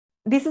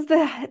this is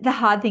the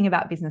hard thing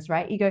about business,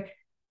 right? You go,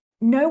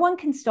 no one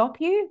can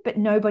stop you, but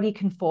nobody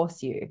can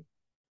force you.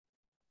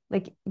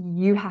 Like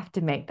you have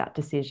to make that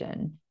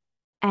decision.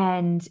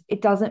 And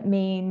it doesn't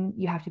mean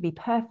you have to be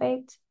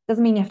perfect. It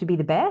doesn't mean you have to be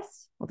the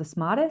best or the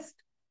smartest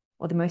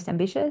or the most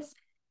ambitious.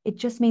 It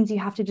just means you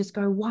have to just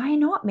go, why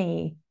not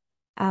me?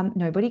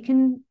 Nobody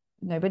can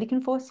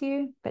force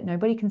you, but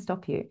nobody can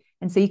stop you.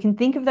 And so you can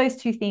think of those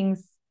two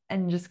things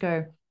and just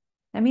go,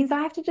 that means I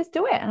have to just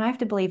do it and I have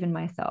to believe in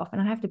myself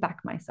and I have to back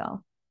myself.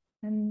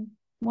 And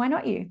why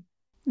not you?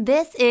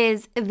 This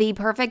is the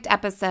perfect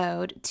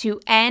episode to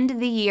end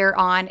the year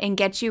on and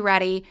get you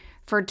ready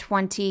for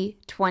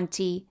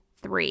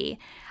 2023.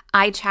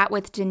 I chat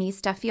with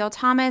Denise Duffield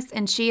Thomas,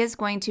 and she is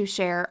going to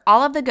share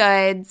all of the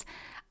goods.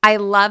 I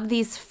love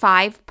these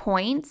 5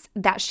 points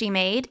that she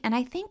made, and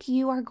I think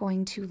you are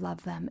going to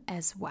love them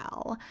as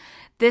well.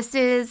 This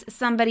is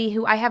somebody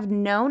who I have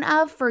known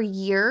of for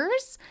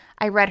years.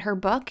 I read her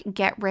book,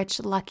 Get Rich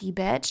Lucky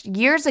Bitch,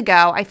 years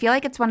ago. I feel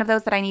like it's one of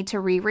those that I need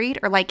to reread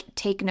or like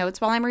take notes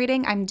while I'm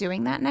reading. I'm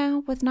doing that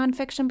now with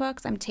nonfiction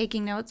books. I'm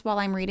taking notes while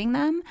I'm reading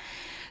them.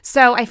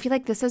 So I feel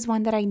like this is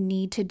one that I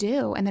need to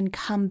do and then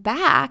come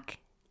back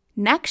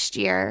next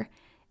year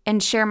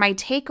and share my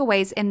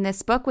takeaways in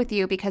this book with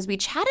you, because we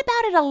chat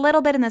about it a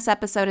little bit in this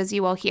episode, as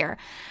you will hear.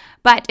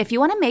 But if you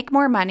want to make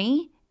more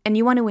money and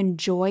you want to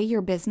enjoy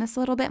your business a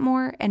little bit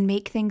more and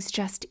make things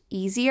just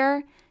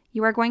easier,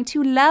 you are going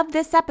to love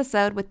this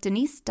episode with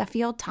Denise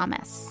Duffield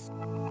Thomas.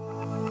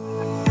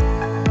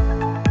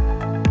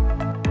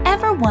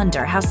 Ever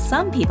wonder how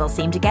some people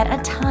seem to get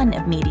a ton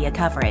of media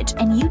coverage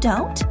and you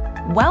don't?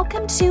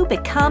 Welcome to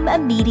Become a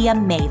Media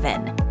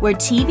Maven, where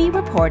TV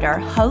reporter,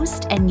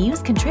 host, and news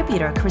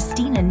contributor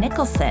Christina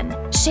Nicholson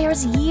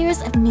shares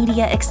years of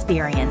media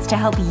experience to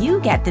help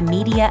you get the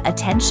media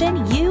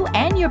attention you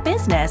and your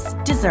business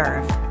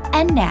deserve.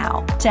 And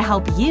now, to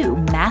help you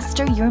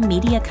master your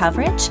media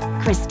coverage,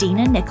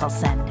 Christina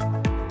Nicholson.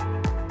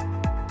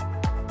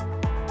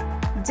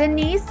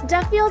 Denise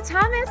Duffield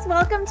Thomas,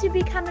 welcome to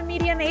Become a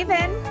Media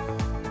Maven.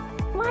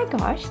 My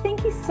gosh,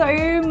 thank you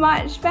so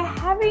much for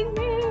having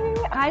me.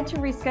 I had to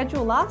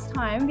reschedule last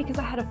time because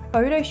I had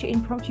a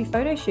impromptu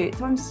photo shoot.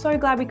 So I'm so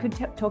glad we could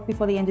talk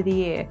before the end of the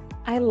year.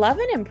 I love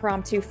an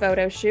impromptu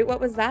photo shoot. What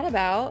was that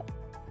about?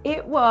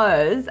 It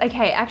was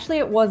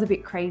a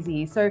bit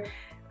crazy. So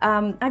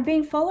I've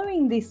been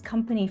following this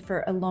company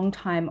for a long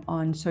time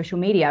on social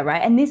media,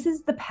 right? And this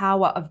is the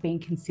power of being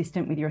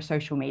consistent with your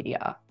social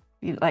media,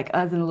 like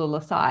as a little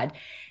aside.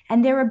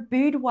 And they're a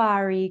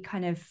boudoir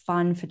kind of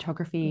fun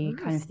photography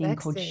kind of thing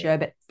called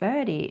Sherbet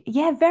Birdie.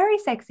 Yeah, very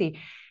sexy.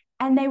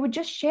 And they would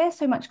just share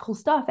so much cool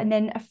stuff. And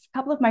then a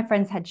couple of my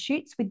friends had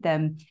shoots with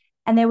them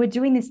and they were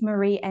doing this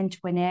Marie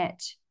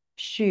Antoinette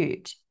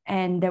shoot.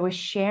 And they were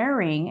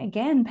sharing,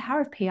 again,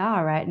 power of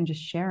PR, right? And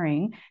just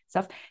sharing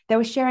stuff. They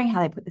were sharing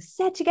how they put the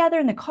set together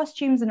and the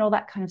costumes and all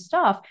that kind of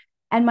stuff.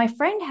 And my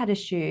friend had a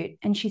shoot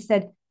and she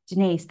said,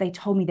 Denise, they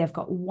told me they've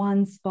got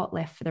one spot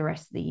left for the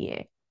rest of the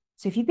year.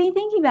 So if you've been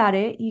thinking about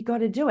it, you got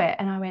to do it.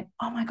 And I went,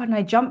 oh my God. And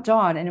I jumped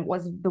on and it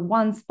was the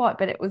one spot,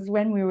 but it was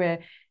when we were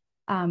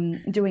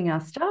doing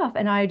our stuff.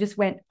 And I just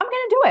went, I'm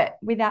going to do it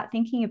without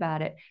thinking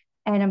about it.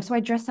 And so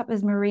I dressed up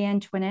as Marie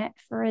Antoinette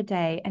for a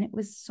day. And it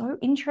was so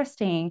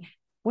interesting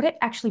what it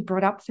actually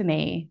brought up for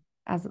me,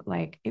 as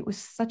like, it was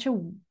such a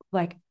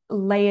like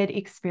layered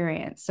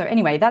experience. So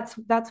anyway, that's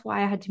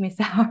why I had to miss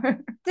out.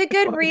 It's a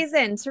good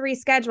reason to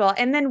reschedule.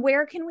 And then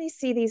where can we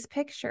see these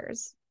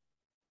pictures?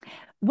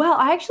 Well,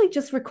 I actually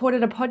just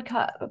recorded a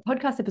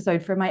podcast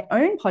episode for my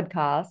own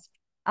podcast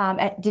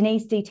at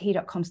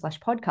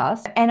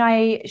denisedt.com/podcast. And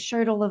I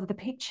showed all of the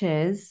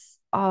pictures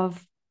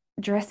of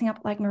dressing up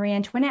like Marie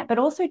Antoinette, but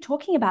also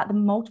talking about the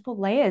multiple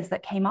layers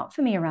that came up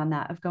for me around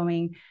that, of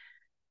going,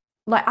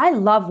 like, I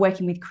love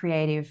working with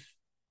creative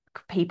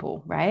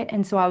people, right?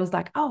 And so I was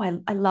like,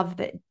 oh, I love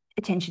the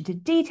attention to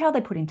detail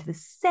they put into the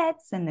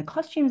sets and the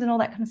costumes and all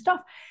that kind of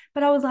stuff.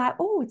 But I was like,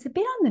 oh, it's a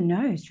bit on the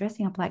nose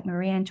dressing up like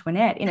Marie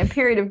Antoinette in a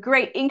period of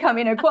great income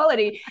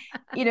inequality,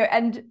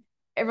 and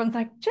everyone's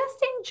like, just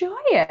enjoy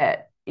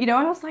it. And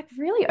I was like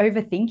really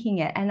overthinking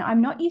it. And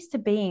I'm not used to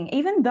being,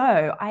 even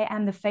though I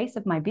am the face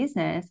of my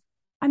business,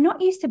 I'm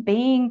not used to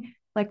being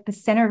like the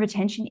center of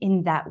attention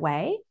in that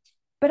way.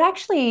 But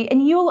actually,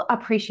 and you'll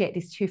appreciate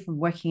this too from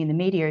working in the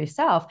media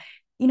yourself,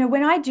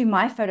 when I do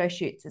my photo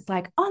shoots, it's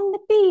like on the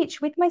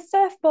beach with my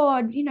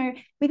surfboard,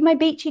 with my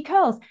beachy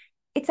curls.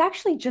 It's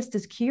actually just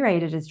as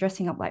curated as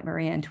dressing up like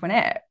Marie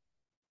Antoinette.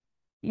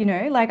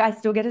 Like I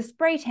still get a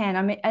spray tan.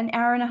 I'm an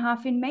hour and a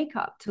half in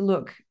makeup to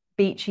look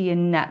beachy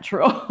and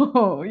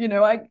natural.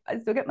 I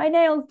still get my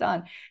nails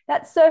done.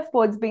 That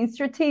surfboard's been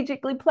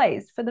strategically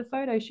placed for the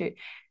photo shoot.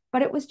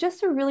 But it was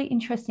just a really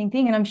interesting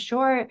thing. And I'm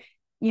sure,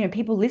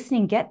 people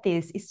listening get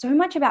this, is so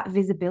much about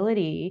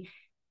visibility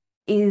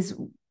is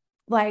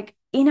like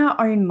in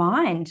our own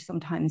mind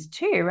sometimes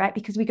too, right?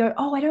 Because we go,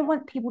 oh, I don't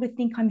want people to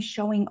think I'm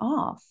showing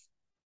off.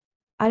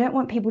 I don't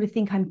want people to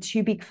think I'm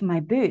too big for my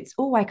boots.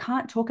 Oh, I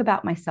can't talk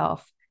about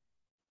myself,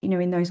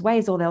 in those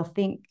ways, or they'll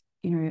think,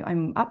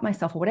 I'm up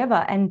myself or whatever.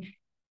 And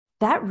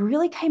that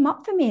really came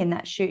up for me in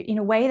that shoot in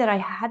a way that I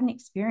hadn't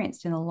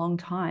experienced in a long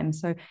time.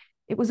 So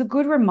it was a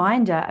good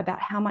reminder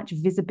about how much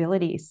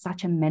visibility is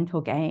such a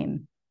mental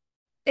game.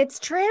 It's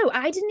true.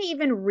 I didn't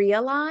even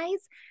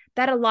realize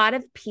that a lot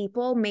of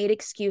people made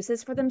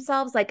excuses for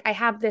themselves. Like, I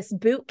have this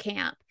boot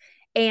camp,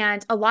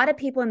 and a lot of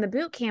people in the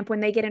boot camp, when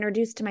they get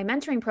introduced to my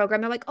mentoring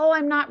program, they're like, oh,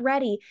 I'm not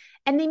ready.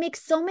 And they make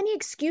so many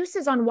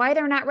excuses on why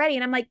they're not ready.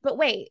 And I'm like, but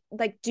wait,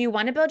 like, do you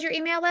want to build your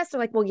email list? They're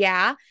like, well,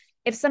 yeah.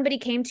 If somebody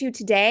came to you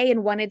today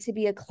and wanted to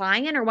be a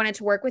client or wanted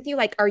to work with you,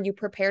 like, are you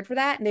prepared for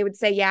that? And they would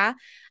say, yeah.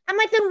 I'm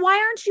like, then why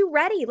aren't you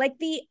ready? Like,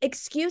 the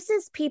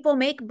excuses people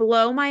make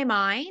blow my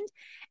mind.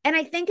 And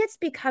I think it's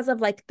because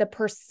of like the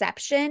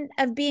perception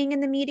of being in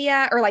the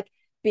media, or like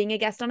being a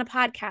guest on a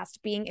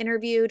podcast, being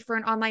interviewed for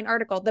an online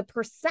article. The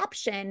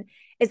perception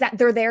is that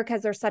they're there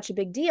because they're such a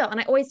big deal.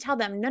 And I always tell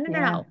them, no, no, no,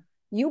 no.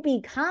 You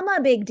become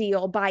a big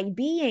deal by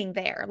being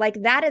there.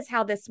 Like, that is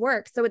how this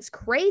works. So it's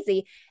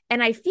crazy.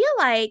 And I feel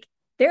like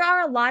there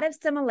are a lot of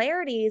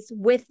similarities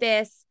with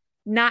this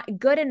not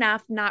good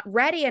enough, not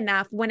ready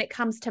enough when it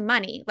comes to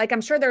money. Like,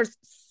 I'm sure there's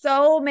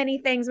so many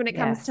things when it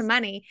comes to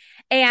money.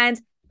 And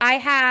I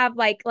have,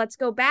 like, let's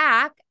go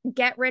back,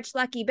 Get Rich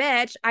Lucky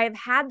Bitch. I've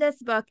had this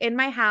book in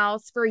my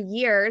house for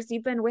years.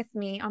 You've been with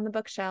me on the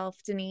bookshelf,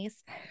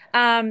 Denise.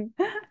 And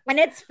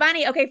it's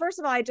funny. Okay, first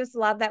of all, I just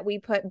love that we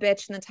put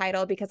bitch in the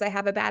title because I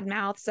have a bad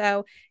mouth.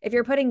 So if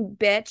you're putting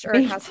bitch or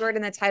a cuss word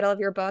in the title of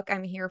your book,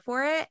 I'm here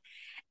for it.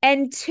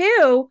 And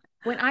two,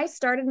 when I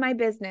started my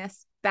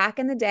business back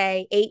in the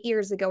day, 8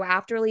 years ago,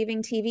 after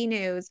leaving TV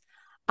news,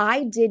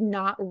 I did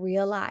not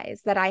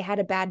realize that I had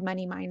a bad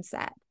money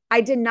mindset. I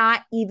did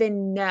not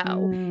even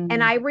know.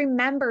 And I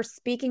remember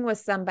speaking with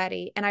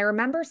somebody, and I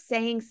remember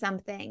saying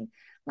something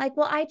like,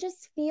 well, I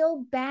just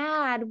feel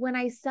bad when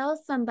I sell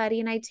somebody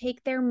and I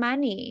take their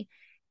money.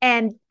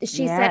 And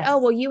she said, oh,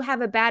 well, you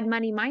have a bad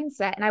money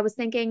mindset. And I was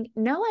thinking,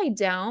 no, I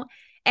don't.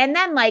 And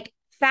then, like,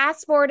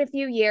 fast forward a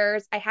few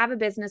years, I have a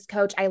business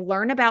coach. I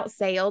learn about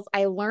sales.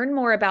 I learn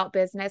more about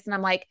business. And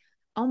I'm like,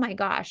 oh my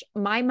gosh,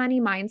 my money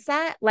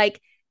mindset,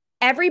 like,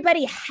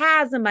 everybody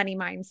has a money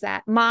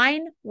mindset.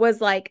 Mine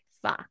was like,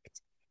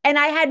 fucked. And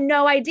I had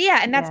no idea.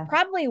 And that's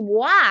probably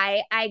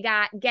why I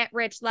got Get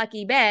Rich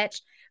Lucky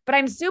Bitch. But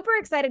I'm super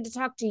excited to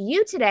talk to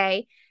you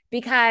today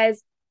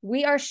because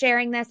we are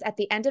sharing this at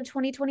the end of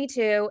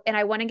 2022. And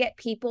I want to get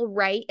people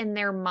right in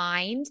their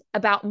mind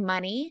about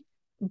money.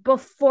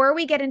 Before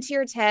we get into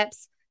your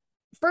tips,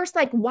 first,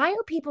 like, why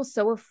are people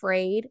so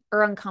afraid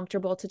or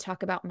uncomfortable to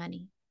talk about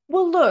money?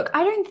 Well, look,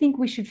 I don't think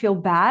we should feel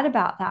bad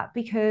about that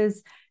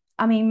because,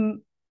 I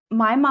mean,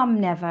 my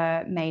mum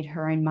never made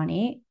her own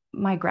money.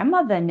 My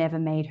grandmother never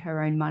made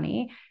her own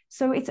money.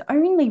 So it's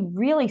only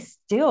really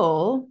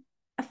still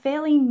a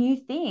fairly new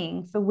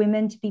thing for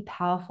women to be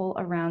powerful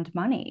around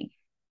money.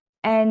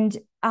 And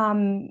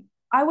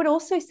I would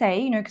also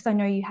say, because I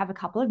know you have a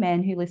couple of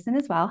men who listen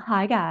as well.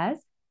 Hi, guys.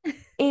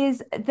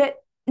 Is that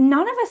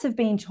none of us have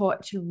been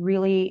taught to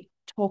really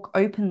talk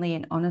openly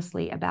and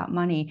honestly about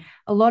money.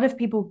 A lot of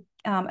people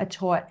are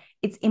taught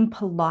it's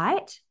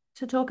impolite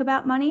to talk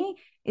about money.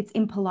 It's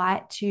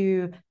impolite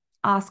to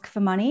ask for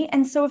money.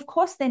 And so, of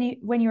course, then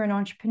when you're an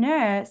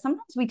entrepreneur,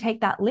 sometimes we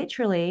take that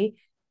literally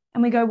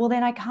and we go, well,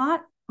 then I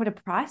can't put a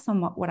price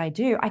on what I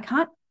do. I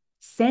can't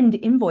send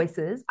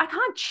invoices. I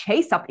can't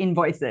chase up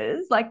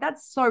invoices. Like,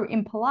 that's so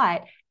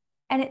impolite.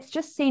 And it's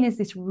just seen as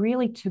this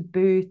really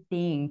taboo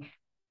thing.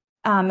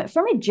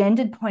 From a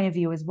gendered point of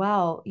view as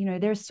well,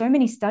 there are so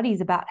many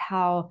studies about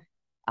how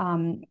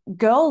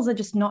girls are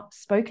just not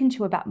spoken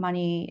to about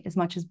money as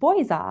much as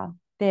boys are.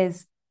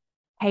 There's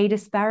pay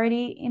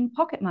disparity in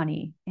pocket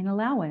money, in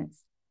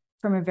allowance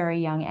from a very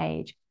young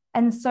age.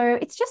 And so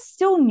it's just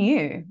still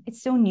new. It's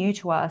still new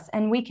to us.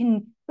 And we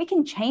can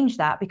change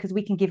that because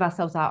we can give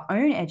ourselves our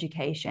own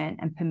education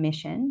and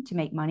permission to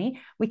make money.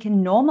 We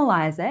can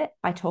normalize it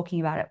by talking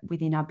about it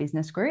within our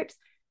business groups,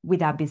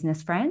 with our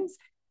business friends.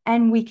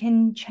 And we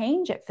can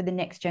change it for the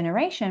next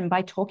generation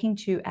by talking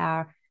to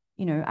our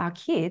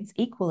kids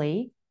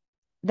equally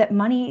that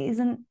money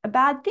isn't a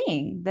bad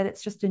thing, that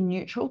it's just a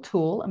neutral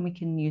tool and we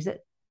can use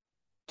it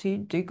to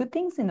do good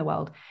things in the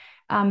world.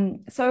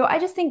 So I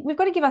just think we've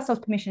got to give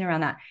ourselves permission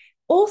around that.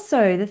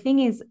 Also, the thing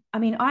is, I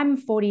mean, I'm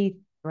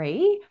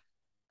 43.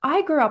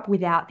 I grew up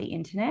without the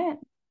internet.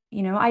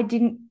 I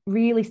didn't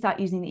really start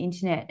using the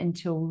internet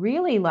until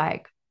really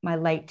like my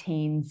late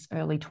teens,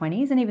 early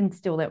 20s. And even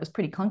still, that was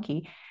pretty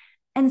clunky.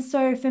 And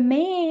so for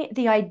me,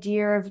 the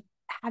idea of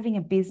having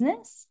a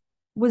business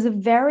was a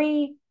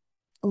very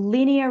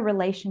linear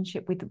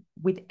relationship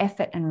with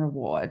effort and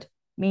reward,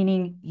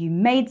 meaning you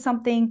made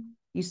something,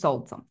 you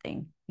sold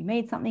something. You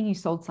made something, you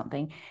sold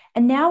something.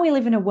 And now we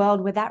live in a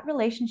world where that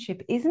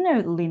relationship isn't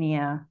a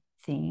linear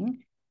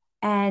thing.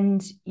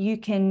 And you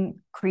can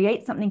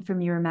create something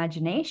from your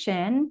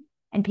imagination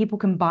and people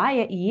can buy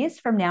it years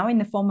from now in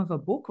the form of a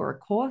book or a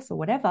course or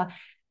whatever.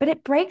 But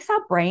it breaks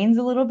our brains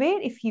a little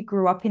bit if you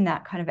grew up in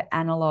that kind of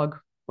analog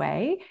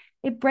way.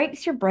 It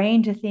breaks your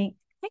brain to think,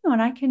 hang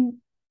on, I can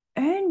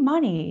earn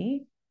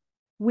money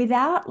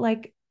without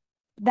like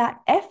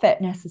that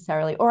effort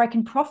necessarily, or I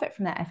can profit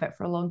from that effort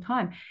for a long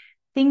time.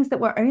 Things that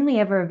were only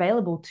ever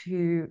available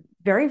to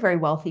very, very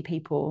wealthy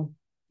people,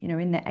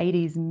 in the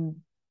 80s and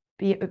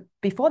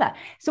before that.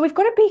 So we've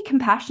got to be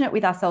compassionate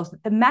with ourselves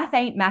that the math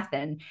ain't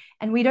mathin',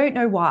 and we don't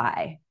know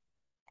why.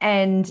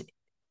 And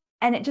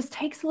it just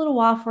takes a little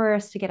while for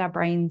us to get our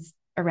brains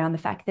around the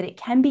fact that it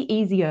can be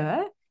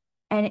easier,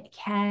 and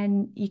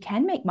you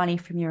can make money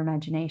from your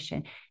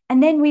imagination.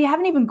 And then we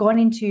haven't even gone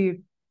into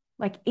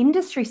like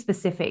industry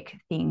specific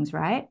things,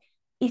 right?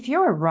 If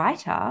you're a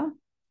writer,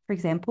 for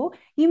example,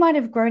 you might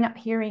have grown up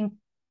hearing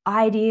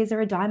ideas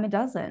are a dime a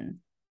dozen.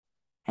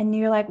 And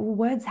you're like, well,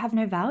 words have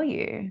no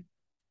value.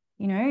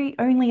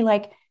 Only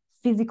like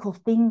physical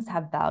things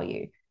have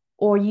value.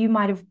 Or you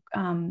might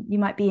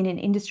be in an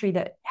industry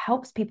that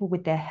helps people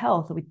with their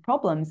health or with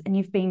problems. And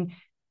you've been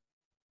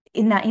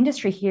in that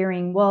industry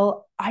hearing,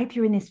 well, I hope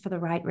you're in this for the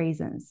right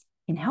reasons,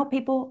 can help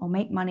people or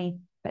make money,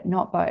 but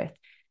not both.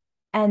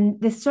 And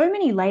there's so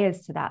many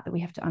layers to that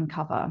we have to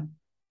uncover.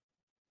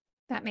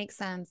 That makes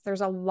sense. There's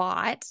a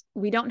lot.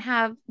 We don't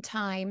have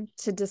time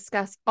to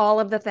discuss all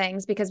of the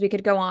things because we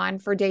could go on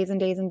for days and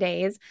days and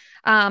days.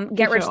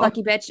 Get Rich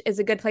Lucky Bitch is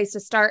a good place to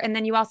start. And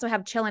then you also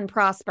have Chill and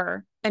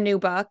Prosper, a new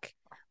book.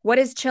 What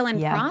is Chill and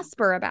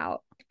Prosper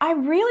about? I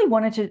really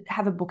wanted to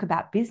have a book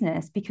about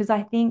business because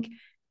I think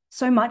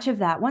so much of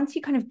that, once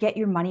you kind of get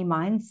your money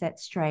mindset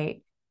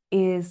straight,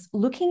 is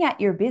looking at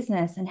your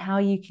business and how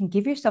you can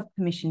give yourself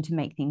permission to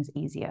make things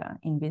easier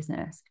in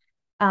business.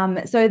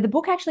 So the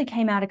book actually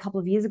came out a couple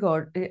of years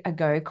ago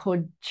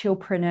called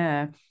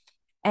Chillpreneur.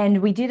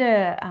 And we did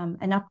an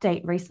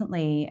update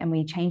recently, and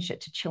we changed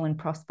it to Chill and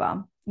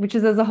Prosper,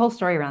 there's a whole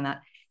story around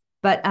that.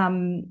 But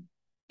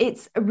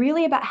it's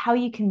really about how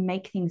you can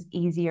make things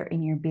easier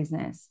in your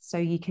business so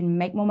you can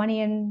make more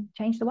money and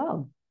change the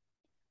world.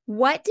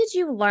 What did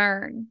you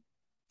learn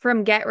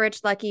from Get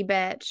Rich Lucky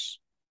Bitch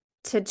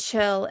to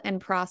Chill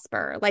and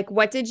Prosper? Like,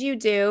 what did you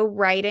do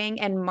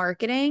writing and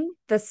marketing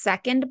the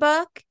second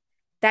book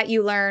that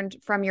you learned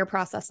from your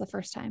process the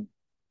first time?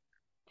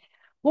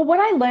 Well, what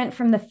I learned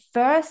from the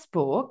first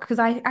book, because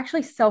I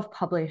actually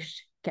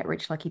self-published Get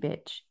Rich Lucky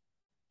Bitch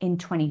in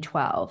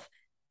 2012.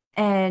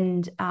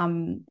 And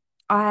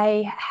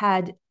I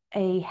had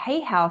a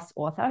Hay House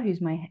author, who's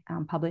my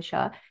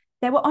publisher.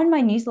 They were on my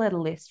newsletter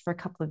list for a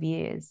couple of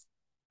years.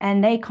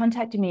 And they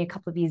contacted me a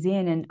couple of years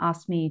in and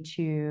asked me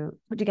to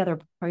put together a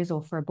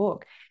proposal for a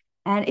book.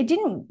 And it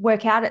didn't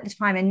work out at the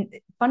time. And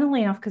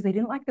funnily enough, because they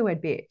didn't like the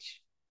word bitch.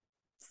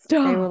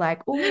 Stop. They were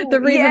like, oh,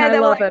 the reason I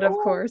love it, of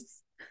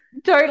course.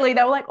 Totally.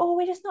 They were like, oh,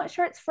 we're just not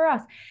sure it's for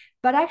us.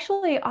 But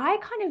actually, I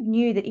kind of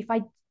knew that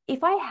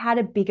if I had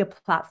a bigger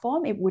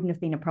platform, it wouldn't have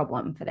been a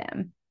problem for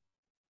them.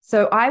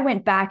 So I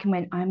went back and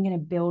went, I'm going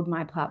to build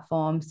my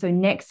platform. So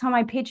next time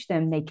I pitch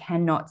them, they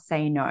cannot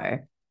say no.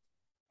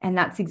 And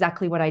that's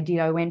exactly what I did.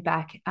 I went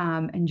back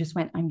and just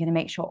went, I'm going to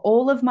make sure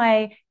all of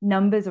my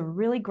numbers are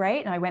really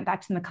great. And I went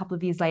back to them a couple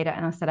of years later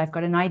and I said, I've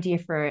got an idea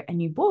for a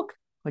new book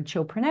called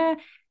Chillpreneur,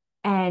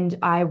 and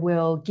I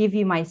will give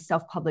you my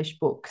self-published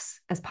books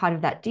as part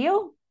of that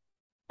deal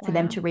for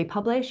them to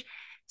republish.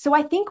 So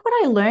I think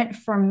what I learned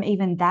from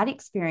even that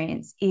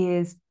experience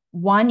is,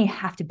 one, you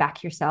have to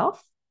back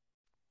yourself.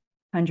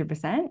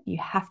 100%. You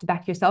have to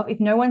back yourself. If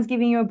no one's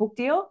giving you a book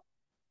deal,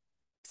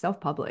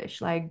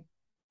 self-publish.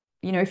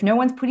 If no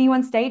one's putting you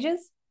on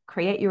stages,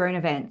 create your own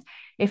events.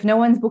 If no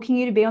one's booking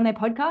you to be on their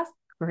podcast,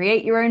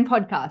 create your own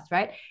podcast,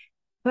 right?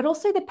 But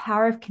also the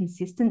power of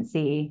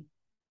consistency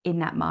in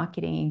that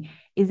marketing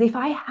is, if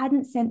I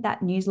hadn't sent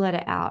that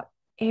newsletter out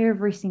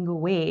every single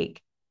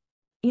week,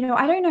 I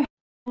don't know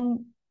how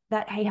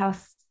that Hay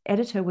House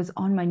editor was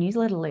on my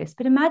newsletter list,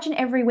 but imagine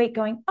every week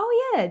going,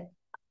 oh yeah,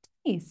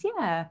 geez,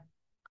 yeah,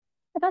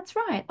 that's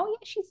right. Oh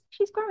yeah,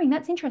 she's growing.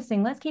 That's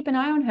interesting. Let's keep an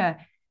eye on her.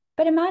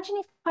 But imagine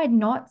if I'd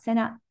not sent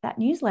out that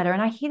newsletter.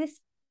 And I hear this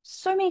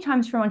so many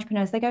times from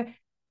entrepreneurs. They go,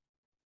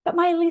 but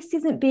my list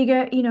isn't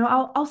bigger.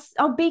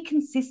 I'll be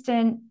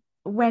consistent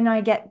when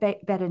I get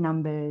better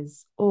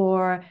numbers,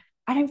 or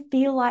I don't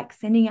feel like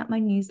sending out my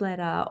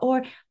newsletter,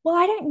 or, well,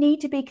 I don't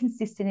need to be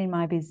consistent in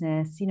my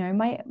business.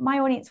 My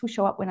audience will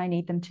show up when I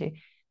need them to.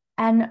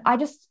 And I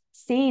just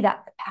see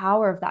that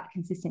power of that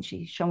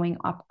consistency showing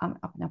up, up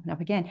and up and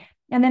up again.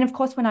 And then, of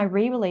course, when I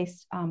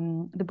re-released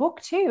the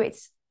book too,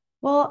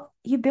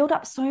 you build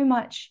up so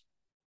much,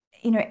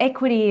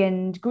 equity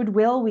and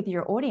goodwill with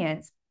your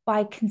audience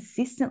by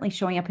consistently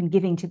showing up and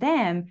giving to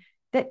them,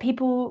 that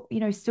people,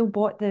 still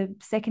bought the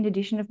second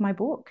edition of my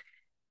book.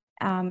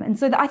 And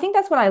so I think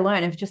that's what I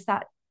learned, of just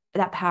that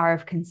power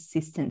of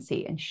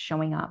consistency and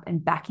showing up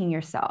and backing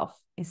yourself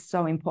is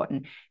so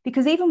important.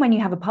 Because even when you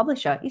have a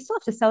publisher, you still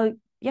have to sell,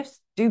 you have to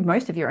do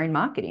most of your own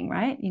marketing,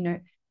 right?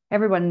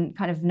 Everyone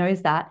kind of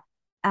knows that.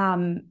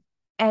 And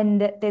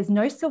that there's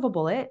no silver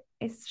bullet.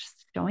 It's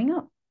just showing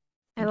up.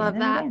 I love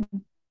that.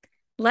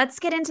 Let's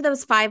get into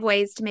those 5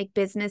 ways to make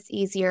business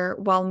easier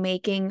while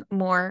making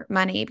more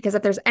money. Because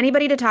if there's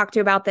anybody to talk to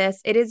about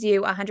this, it is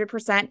you,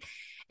 100%.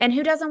 And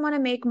who doesn't want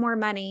to make more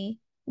money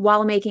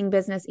while making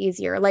business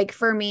easier? Like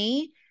for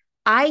me,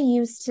 I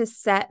used to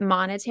set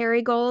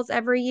monetary goals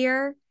every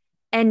year.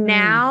 And Mm,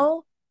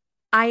 now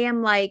I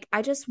am like,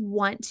 I just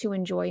want to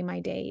enjoy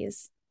my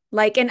days.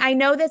 Like, and I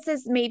know this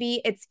is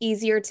maybe it's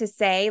easier to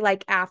say,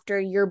 like, after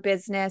your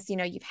business,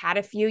 you've had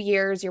a few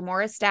years, you're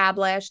more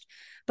established,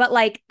 but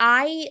like,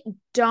 I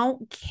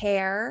don't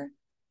care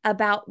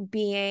about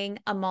being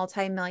a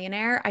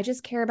multimillionaire. I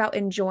just care about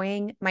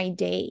enjoying my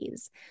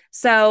days.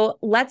 So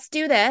let's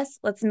do this.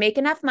 Let's make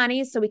enough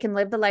money so we can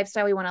live the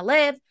lifestyle we want to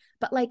live,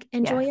 but like,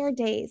 enjoy yes. our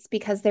days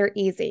because they're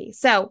easy.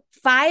 So,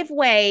 5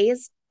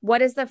 ways.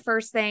 What is the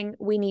first thing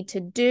we need to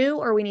do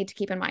or we need to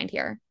keep in mind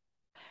here?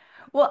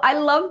 Well, I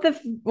love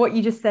what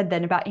you just said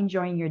then about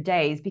enjoying your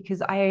days,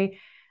 because I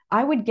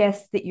would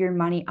guess that your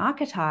money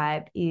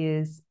archetype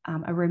is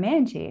a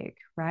romantic,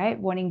 right?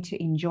 Wanting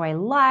to enjoy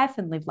life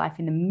and live life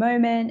in the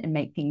moment and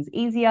make things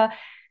easier.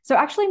 So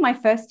actually, my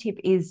first tip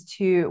is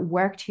to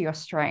work to your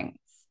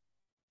strengths.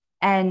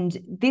 And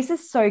this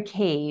is so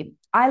key.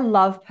 I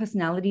love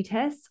personality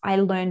tests. I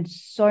learned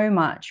so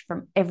much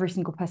from every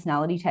single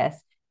personality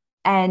test.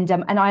 And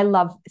I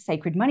love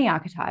sacred money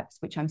archetypes,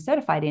 which I'm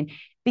certified in,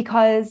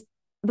 because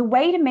the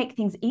way to make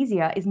things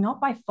easier is not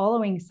by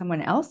following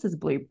someone else's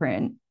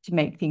blueprint to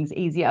make things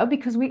easier,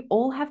 because we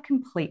all have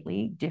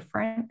completely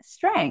different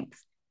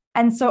strengths.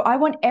 And so I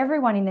want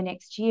everyone in the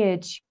next year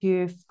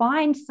to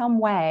find some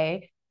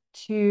way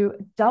to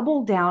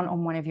double down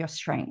on one of your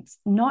strengths,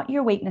 not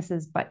your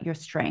weaknesses, but your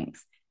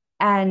strengths.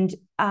 And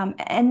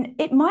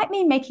it might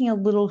mean making a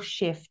little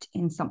shift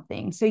in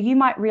something. So you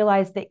might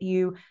realize that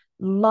you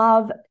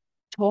love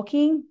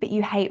talking, but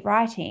you hate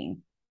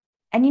writing.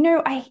 And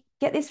I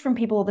get this from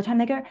people all the time.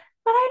 They go,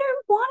 but I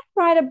don't want to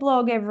write a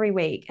blog every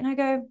week. And I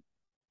go,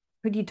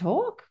 could you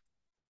talk?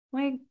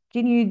 Like,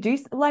 can you do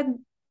like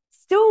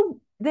still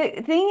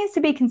the thing is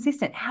to be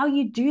consistent. How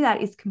you do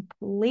that is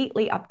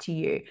completely up to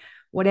you,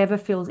 whatever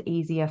feels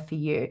easier for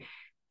you.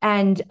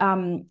 And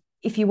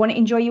if you want to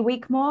enjoy your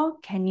week more,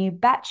 can you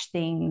batch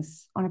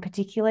things on a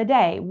particular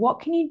day? What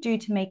can you do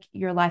to make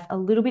your life a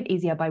little bit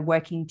easier by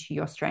working to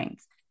your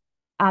strengths?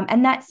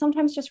 And that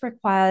sometimes just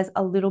requires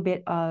a little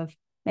bit of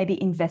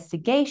maybe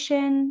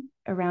investigation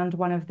around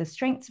one of the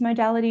strengths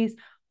modalities,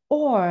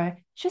 or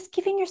just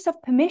giving yourself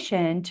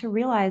permission to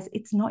realize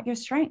it's not your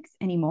strength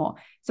anymore.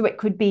 So it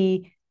could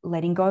be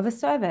letting go of a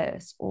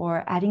service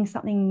or adding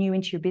something new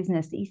into your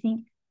business that you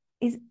think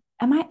is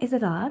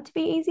it allowed to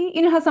be easy?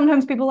 You know how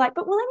sometimes people are like,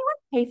 but will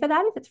anyone pay for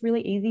that if it's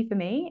really easy for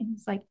me? And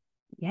it's like,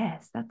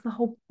 yes, that's the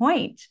whole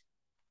point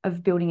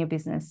of building a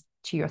business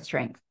to your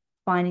strength,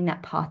 finding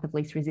that path of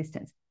least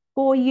resistance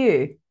for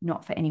you,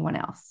 not for anyone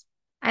else.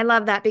 I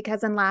love that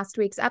because in last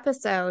week's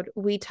episode,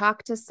 we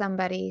talked to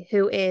somebody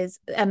who is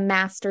a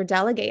master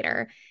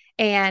delegator,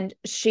 and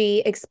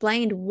she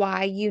explained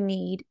why you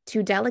need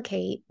to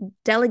delegate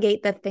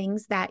the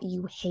things that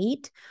you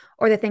hate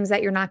or the things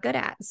that you're not good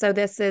at. So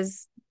this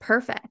is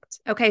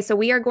perfect. Okay, so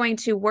we are going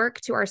to work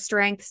to our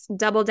strengths,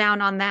 double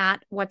down on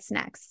that. What's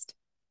next?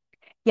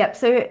 Yep.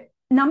 So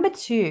number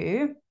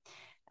two,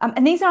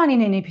 and these aren't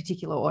in any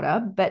particular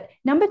order, but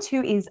number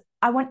two is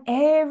I want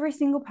every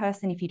single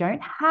person, if you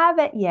don't have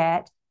it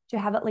yet, to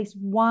have at least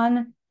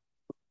one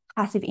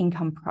passive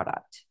income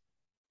product,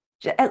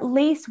 at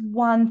least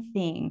one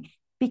thing,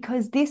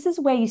 because this is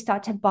where you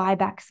start to buy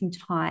back some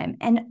time.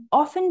 And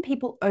often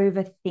people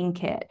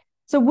overthink it.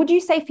 So would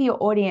you say for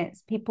your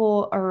audience,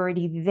 people are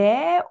already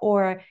there,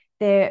 or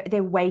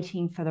they're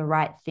waiting for the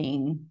right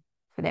thing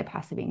for their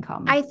passive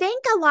income? I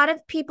think a lot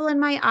of people in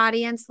my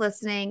audience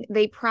listening,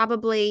 they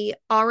probably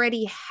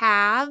already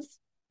have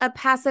a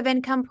passive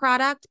income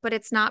product, but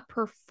it's not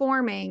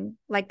performing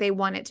like they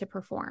want it to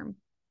perform.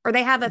 Or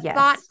they have a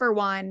thought Yes. for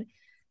one,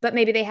 but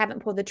maybe they haven't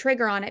pulled the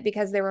trigger on it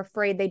because they're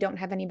afraid they don't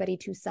have anybody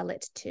to sell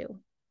it to.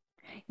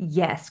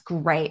 Yes,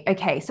 great.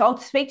 Okay, so I'll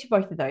speak to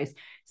both of those.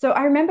 So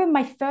I remember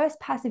my first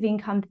passive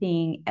income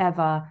thing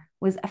ever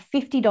was a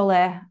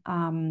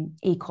 $50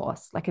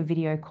 e-course, like a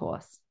video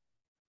course.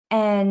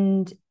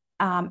 And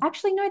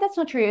actually, no, that's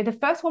not true. The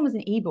first one was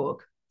an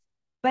ebook.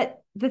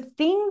 But the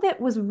thing that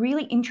was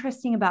really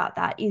interesting about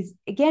that is,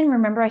 again,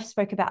 remember I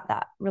spoke about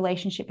that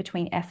relationship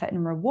between effort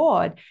and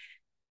reward.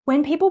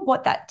 When people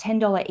bought that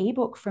 $10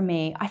 ebook from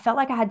me, I felt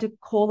like I had to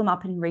call them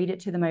up and read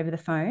it to them over the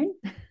phone,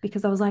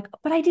 because I was like,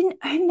 but I didn't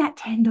earn that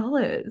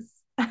 $10.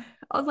 I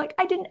was like,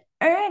 I didn't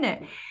earn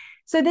it.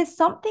 So there's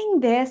something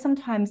there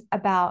sometimes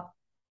about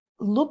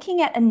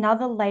looking at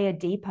another layer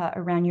deeper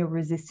around your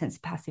resistance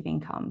to passive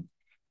income.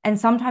 And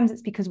sometimes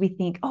it's because we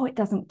think, oh, it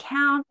doesn't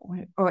count,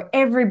 or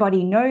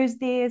everybody knows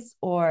this,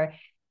 or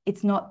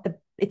it's not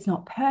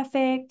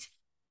perfect.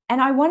 And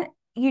I want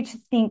you to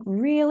think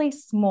really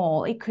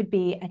small. It could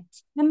be a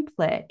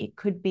template, it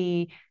could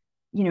be,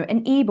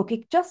 an ebook.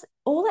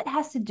 All it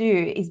has to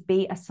do is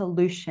be a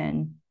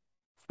solution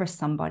for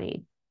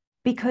somebody.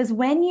 Because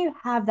when you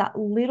have that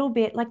little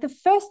bit, like the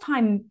first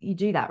time you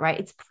do that, right,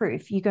 it's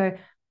proof. You go,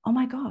 oh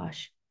my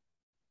gosh,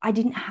 I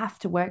didn't have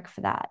to work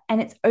for that. And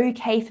it's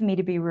okay for me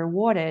to be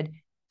rewarded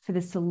for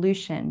the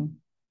solution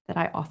that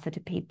I offer to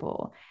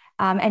people.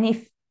 And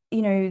if,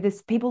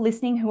 there's people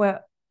listening who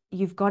are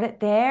you've got it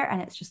there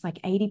and it's just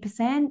like 80%,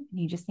 and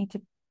you just need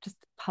to just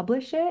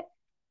publish it.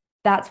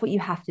 That's what you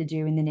have to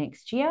do in the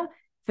next year.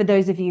 For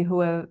those of you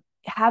who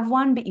have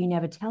one, but you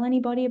never tell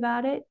anybody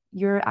about it,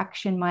 your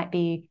action might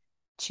be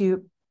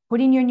to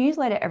put in your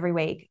newsletter every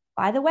week.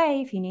 By the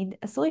way, if you need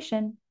a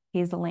solution,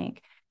 here's the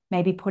link.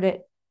 Maybe put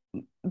it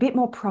a bit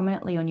more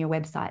prominently on your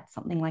website,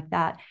 something like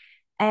that.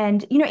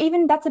 And,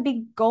 even that's a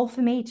big goal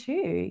for me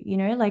too,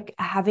 like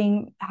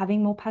having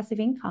more passive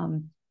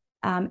income,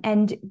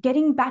 and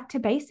getting back to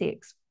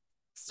basics.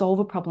 Solve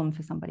a problem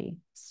for somebody,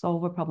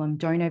 solve a problem.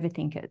 Don't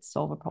overthink it.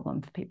 Solve a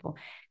problem for people.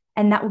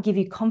 And that will give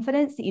you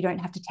confidence that you don't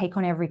have to take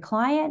on every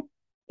client.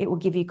 It will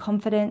give you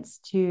confidence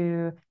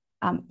to,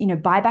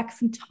 buy back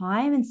some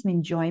time and some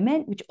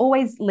enjoyment, which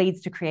always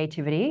leads to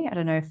creativity. I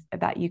don't know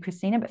about you,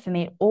 Christina, but for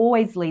me, it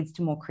always leads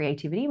to more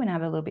creativity when I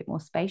have a little bit more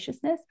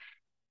spaciousness.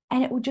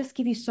 And it will just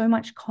give you so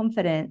much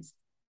confidence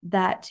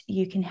that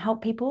you can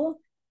help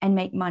people and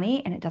make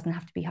money, and it doesn't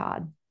have to be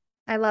hard.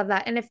 I love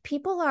that. And if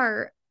people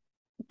are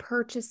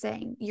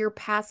purchasing your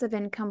passive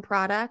income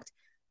product,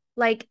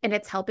 and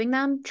it's helping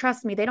them,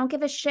 trust me, they don't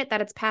give a shit that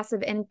it's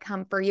passive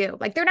income for you.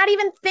 They're not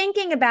even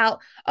thinking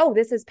about, oh,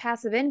 this is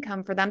passive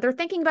income for them. They're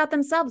thinking about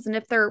themselves and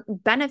if they're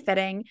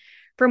benefiting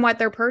from what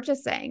they're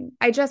purchasing.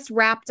 I just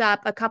wrapped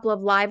up a couple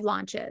of live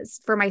launches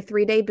for my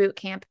 3-day boot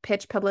camp,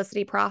 Pitch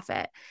Publicity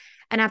Profit.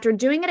 And after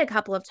doing it a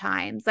couple of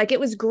times, it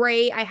was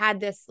great. I had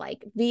this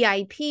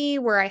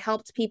VIP where I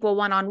helped people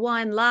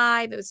one-on-one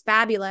live. It was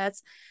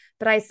fabulous.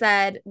 But I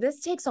said, this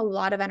takes a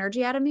lot of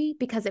energy out of me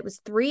because it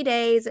was 3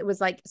 days. It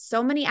was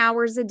so many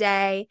hours a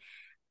day.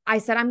 I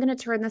said, I'm going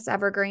to turn this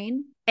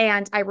evergreen.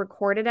 And I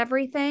recorded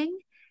everything.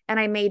 And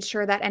I made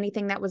sure that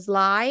anything that was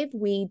live,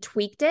 we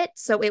tweaked it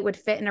so it would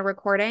fit in a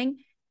recording.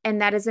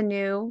 And that is a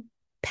new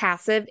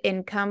passive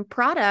income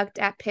product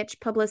at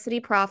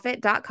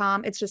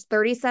pitchpublicityprofit.com. It's just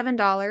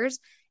 $37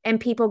 and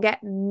people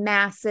get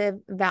massive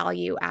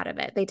value out of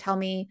it. They tell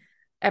me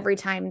every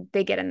time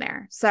they get in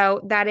there. So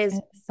that is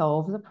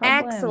solve the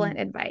problem. Excellent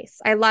advice.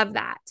 I love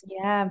that.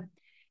 Yeah.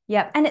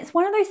 Yeah. And it's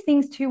one of those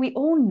things too, we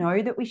all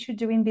know that we should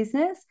do in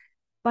business,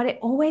 but it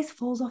always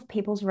falls off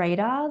people's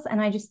radars.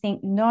 And I just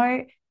think,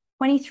 no,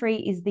 23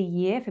 is the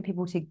year for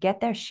people to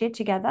get their shit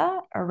together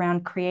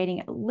around creating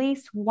at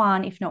least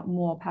one, if not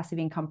more, passive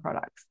income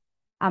products.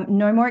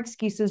 No more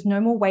excuses,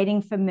 no more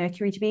waiting for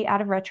Mercury to be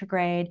out of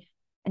retrograde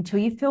until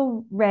you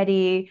feel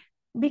ready.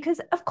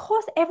 Because of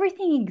course,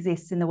 everything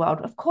exists in the world.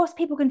 Of course,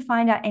 people can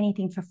find out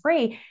anything for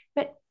free,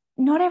 but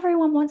not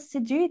everyone wants to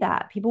do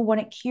that. People want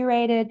it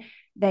curated.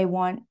 They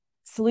want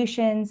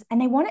solutions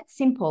and they want it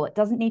simple. It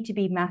doesn't need to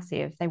be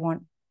massive. They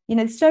want,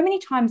 so many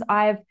times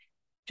I've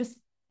just,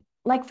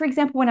 for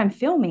example, when I'm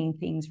filming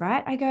things,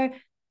 right? I go,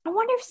 I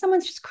wonder if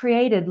someone's just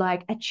created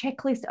a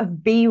checklist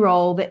of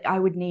B-roll that I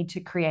would need to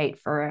create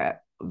for a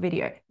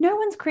video. No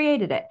one's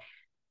created it.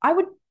 I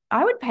would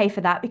pay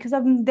for that because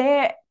I'm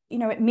there,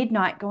 at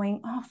midnight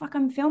going, oh, fuck,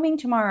 I'm filming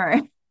tomorrow.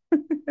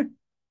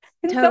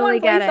 Totally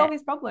get it. Solve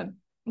this problem.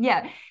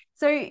 Yeah.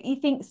 So you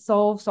think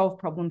solve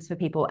problems for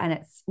people and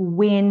it's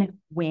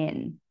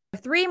win-win.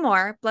 3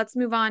 more. Let's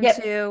move on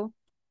to.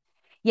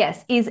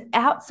 Yes, is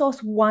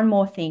outsource one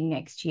more thing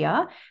next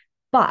year.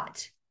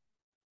 But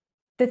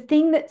the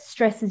thing that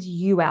stresses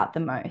you out the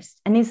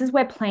most, and this is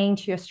where playing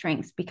to your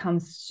strengths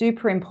becomes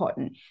super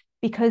important,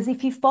 because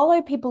if you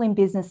follow people in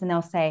business and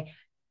they'll say,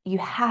 you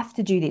have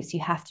to do this, you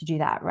have to do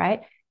that,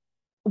 right?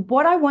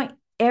 What I want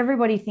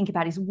everybody to think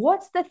about is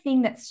what's the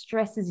thing that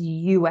stresses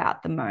you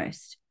out the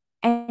most?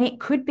 And it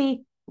could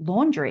be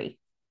laundry.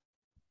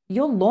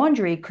 Your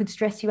laundry could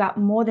stress you out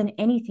more than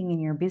anything in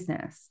your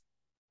business.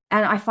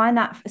 And I find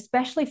that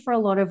especially for a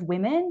lot of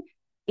women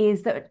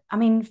is that,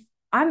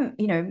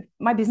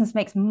 my business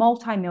makes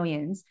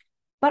multi-millions,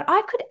 but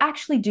I could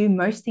actually do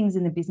most things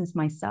in the business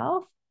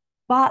myself,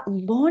 but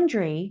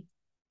laundry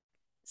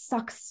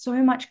sucks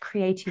so much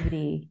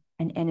creativity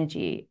and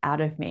energy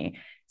out of me.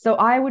 So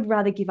I would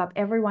rather give up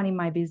everyone in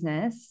my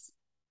business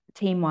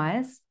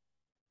team-wise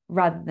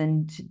rather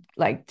than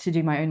to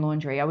do my own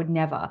laundry. I would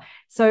never.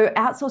 So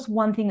outsource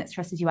one thing that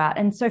stresses you out.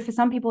 And so for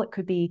some people, it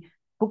could be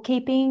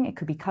bookkeeping, it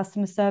could be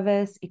customer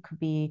service, it could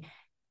be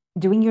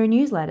doing your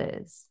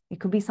newsletters, it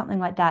could be something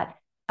like that.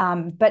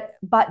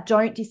 But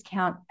don't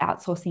discount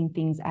outsourcing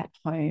things at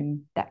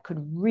home that could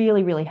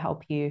really, really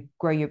help you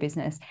grow your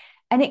business.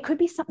 And it could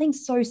be something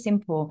so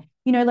simple,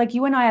 you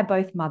and I are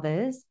both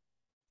mothers,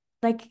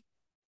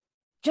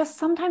 just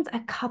sometimes a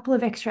couple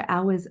of extra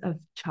hours of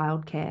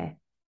childcare.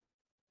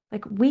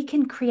 We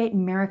can create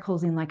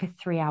miracles in a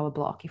 3-hour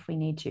block if we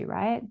need to,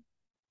 right?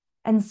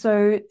 And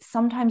so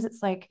sometimes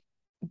it's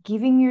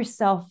giving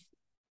yourself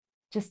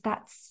just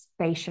that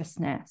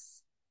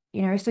spaciousness.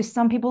 So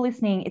some people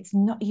listening,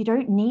 you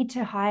don't need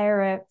to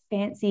hire a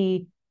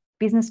fancy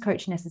business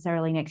coach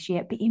necessarily next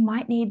year, but you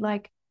might need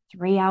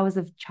 3 hours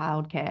of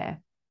childcare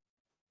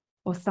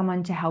or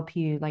someone to help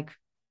you,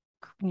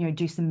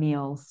 do some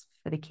meals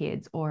for the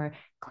kids or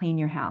clean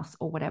your house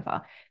or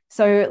whatever.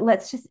 So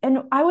and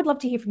I would love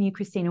to hear from you,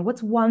 Christina.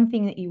 What's one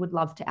thing that you would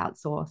love to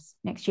outsource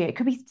next year? It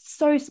could be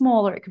so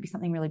small or it could be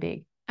something really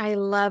big. I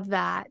love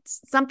that.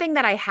 Something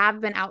that I have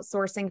been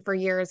outsourcing for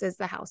years is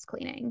the house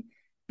cleaning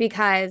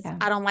because Yeah.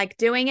 I don't like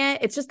doing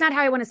it. It's just not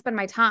how I want to spend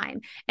my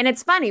time. And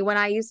it's funny, when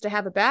I used to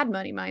have a bad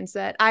money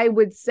mindset, I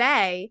would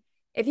say,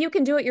 if you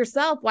can do it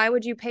yourself, why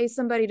would you pay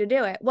somebody to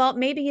do it? Well,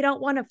 maybe you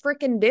don't want to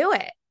freaking do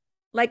it.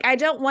 Like, I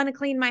don't want to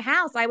clean my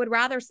house. I would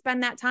rather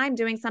spend that time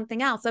doing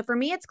something else. So for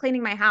me, it's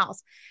cleaning my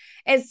house.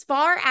 As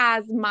far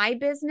as my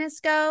business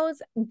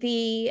goes,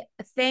 the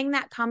thing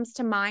that comes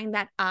to mind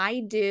that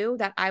I do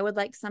that I would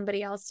like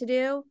somebody else to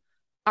do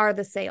are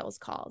the sales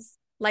calls.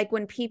 Like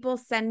when people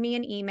send me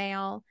an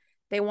email,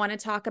 they want to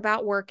talk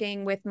about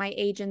working with my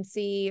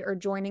agency or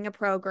joining a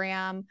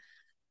program.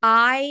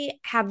 I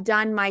have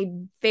done my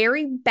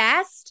very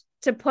best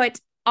to put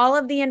all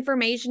of the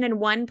information in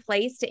one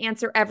place to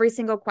answer every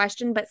single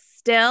question, but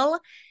still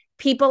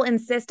people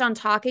insist on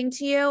talking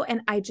to you,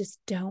 and I just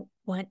don't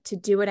want to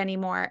do it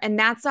anymore. And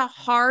that's a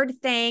hard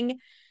thing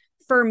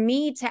for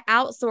me to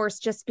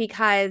outsource just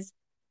because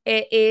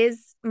it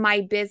is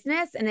my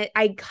business and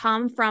I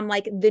come from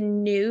like the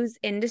news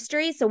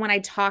industry. So when I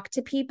talk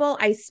to people,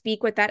 I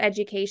speak with that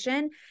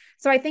education.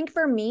 So I think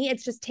for me,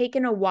 it's just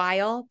taken a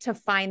while to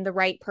find the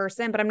right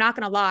person, but I'm not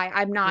going to lie,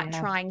 I'm not Yeah.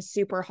 trying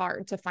super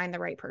hard to find the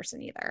right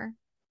person either.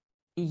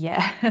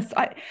 Yes.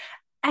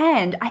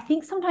 And I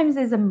think sometimes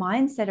there's a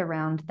mindset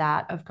around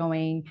that of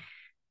going,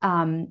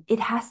 it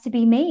has to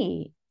be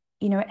me.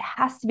 It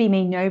has to be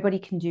me. Nobody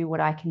can do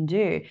what I can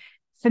do.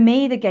 For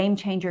me, the game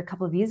changer a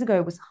couple of years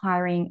ago was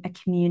hiring a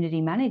community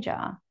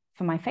manager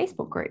for my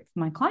Facebook group, for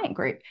my client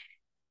group.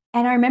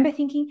 And I remember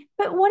thinking,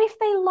 but what if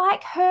they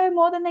like her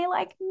more than they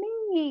like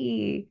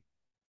me?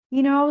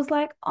 I was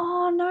like,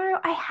 oh no,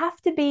 I have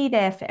to be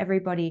there for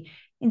everybody,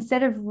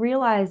 instead of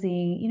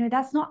realizing,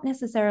 that's not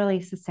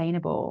necessarily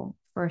sustainable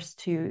for us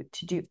to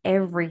do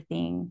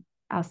everything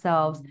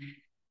ourselves.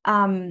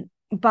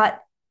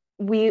 But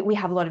we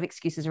have a lot of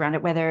excuses around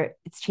it, whether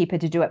it's cheaper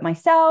to do it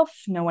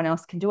myself, no one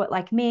else can do it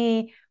like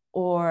me,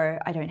 or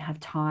I don't have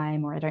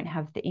time, or I don't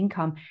have the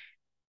income.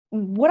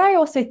 What I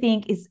also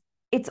think is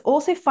it's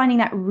also finding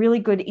that really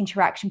good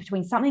interaction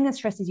between something that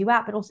stresses you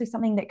out, but also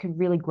something that could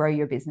really grow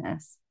your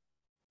business.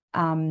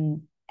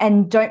 And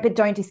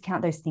don't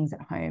discount those things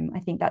at home. I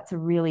think that's a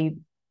really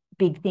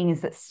big thing,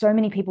 is that so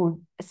many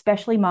people,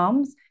 especially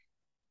moms,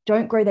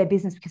 don't grow their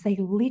business because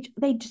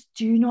they just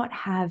do not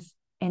have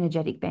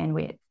energetic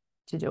bandwidth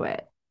to do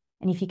it.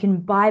 And if you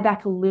can buy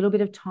back a little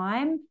bit of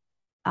time,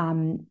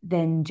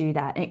 then do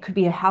that. And it could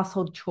be a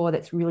household chore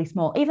that's really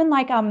small. Even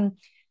like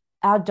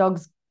our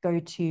dogs go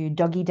to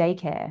doggy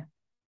daycare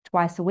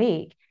twice a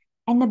week.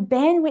 And the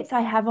bandwidth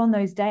I have on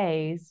those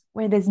days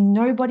where there's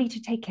nobody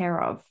to take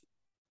care of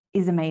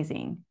is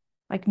amazing.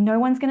 Like, no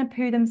one's going to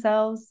poo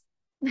themselves.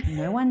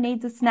 No one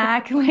needs a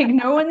snack. Like,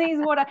 no one needs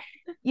water.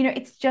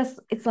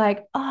 It's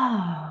like, oh,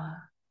 I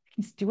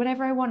can just do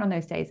whatever I want on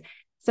those days.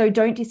 So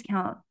don't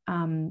discount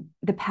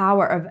the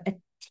power of a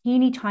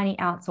teeny tiny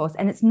outsource.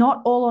 And it's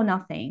not all or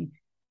nothing.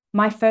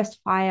 My first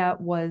hire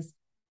was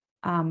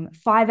 5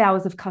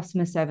 hours of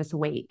customer service a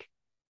week.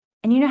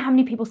 And you know how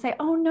many people say,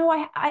 oh no,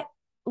 I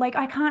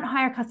can't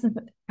hire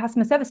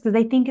customer service, because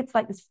they think it's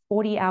like this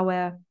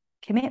 40-hour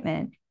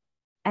commitment.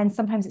 And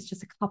sometimes it's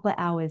just a couple of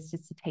hours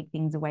just to take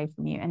things away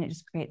from you. And it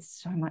just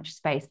creates so much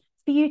space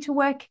for you to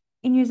work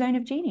in your zone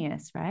of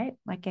genius, right?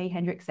 Like Gay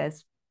Hendricks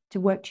says, to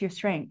work to your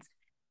strengths.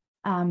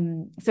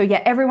 So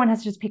yeah, everyone has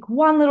to just pick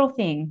one little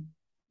thing.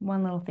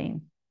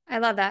 I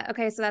love that.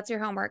 Okay, so that's your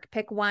homework.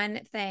 Pick one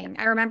thing.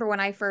 I remember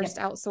when I first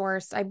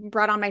outsourced, I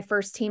brought on my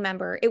first team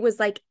member. It was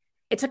like,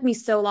 it took me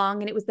so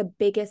long, and it was the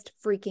biggest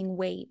freaking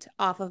weight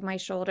off of my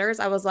shoulders.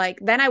 I was like,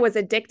 then I was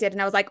addicted, and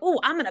I was like,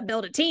 oh, I'm going to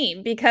build a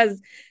team because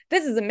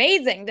this is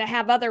amazing to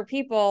have other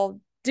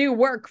people do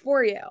work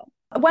for you.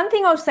 One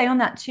thing I'll say on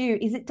that too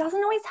is it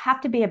doesn't always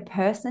have to be a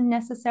person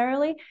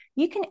necessarily.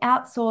 You can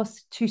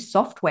outsource to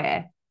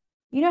software.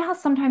 You know how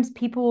sometimes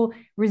people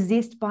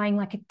resist buying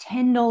like a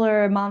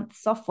 $10 a month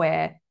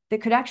software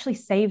that could actually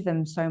save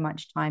them so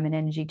much time and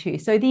energy too.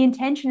 So the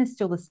intention is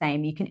still the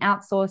same. You can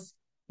outsource,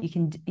 you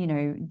can,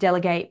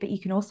 delegate, but you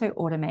can also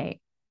automate.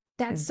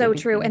 That's so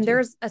true. And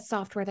there's a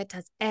software that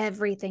does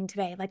everything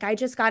today. Like, I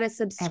just got a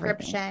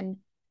subscription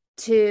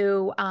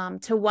to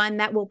one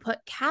that will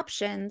put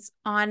captions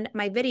on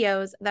my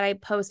videos that I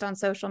post on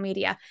social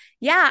media.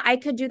 Yeah, I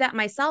could do that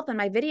myself in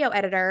my video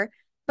editor,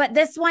 but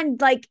this one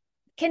like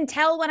can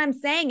tell what I'm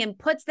saying and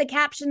puts the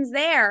captions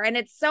there, and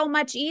it's so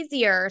much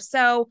easier.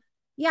 So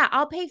yeah,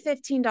 I'll pay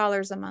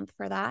 $15 a month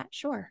for that.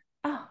 Sure.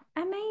 Oh,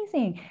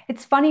 amazing.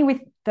 It's funny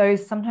with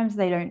those, sometimes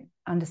they don't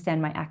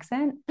understand my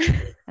accent.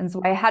 And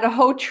so I had a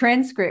whole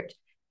transcript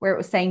where it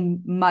was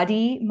saying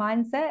muddy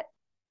mindset,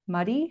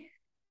 muddy.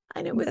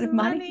 And it was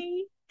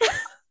money.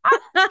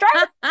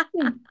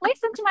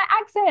 Listen to my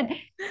accent.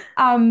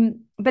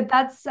 But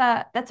that's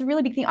a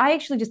really big thing. I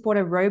actually just bought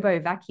a robo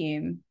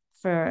vacuum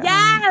for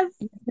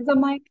because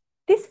I'm like,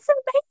 this is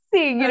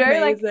amazing.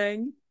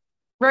 Amazing.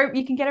 Like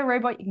you can get a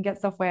robot, you can get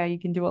software, you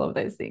can do all of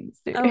those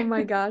things too. Oh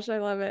my gosh, I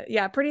love it.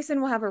 Yeah, pretty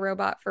soon we'll have a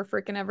robot for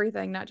freaking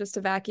everything, not just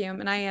a vacuum.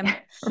 And I am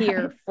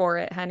here for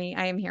it, honey.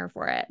 I am here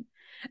for it.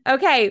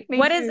 Okay. Me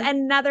What is too.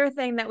 another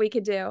thing that we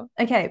could do?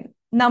 Okay.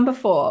 Number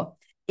 4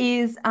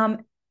 is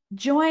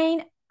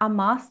join a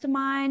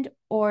mastermind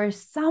or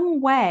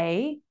some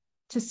way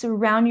to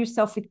surround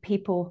yourself with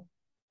people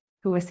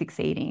who are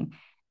succeeding.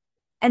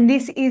 And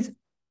this is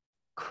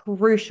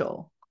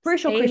crucial,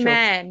 crucial, crucial.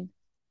 Amen.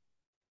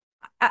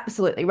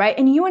 Absolutely. Right.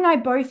 And you and I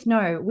both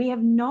know we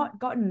have not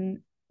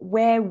gotten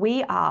where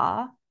we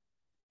are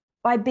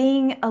by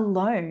being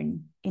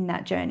alone in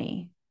that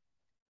journey.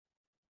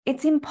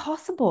 It's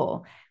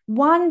impossible.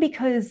 One,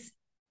 because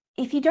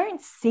if you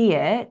don't see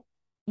it,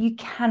 you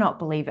cannot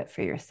believe it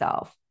for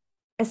yourself,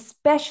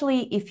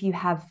 especially if you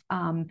have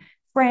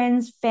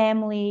friends,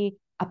 family,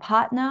 a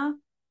partner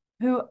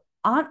who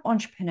aren't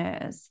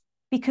entrepreneurs,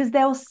 because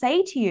they'll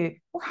say to you,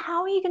 well,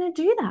 how are you going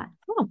to do that?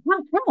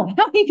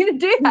 How are you going to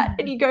do that?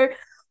 And you go,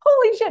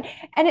 holy shit.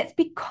 And it's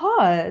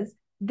because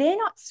they're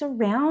not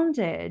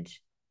surrounded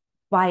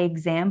by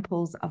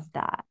examples of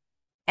that.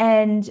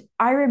 And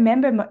I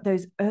remember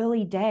those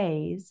early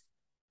days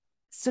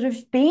sort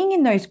of being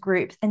in those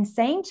groups and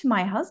saying to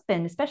my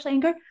husband, especially,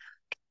 and go,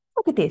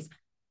 look at this.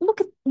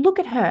 Look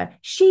at her.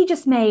 She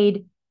just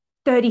made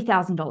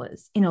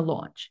 $30,000 in a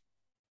launch.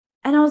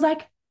 And I was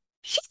like,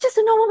 she's just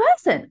a normal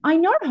person. I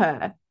know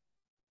her.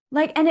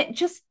 Like, and it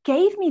just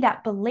gave me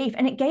that belief,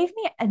 and it gave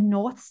me a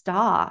North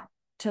Star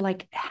to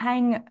like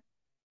hang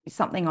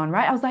something on,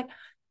 right? I was like,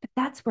 but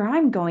that's where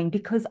I'm going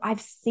because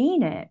I've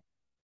seen it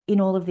in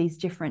all of these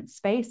different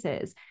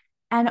spaces.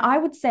 And I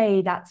would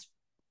say that's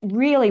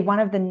really one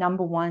of the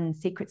number one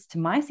secrets to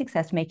my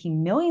success,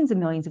 making millions and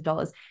millions of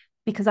dollars,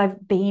 because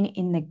I've been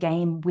in the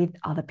game with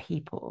other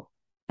people.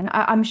 And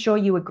I'm sure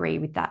you agree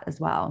with that as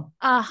well.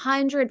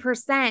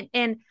 100%.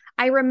 And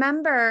I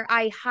remember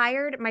I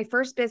hired my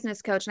first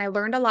business coach and I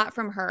learned a lot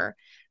from her.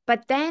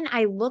 But then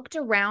I looked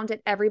around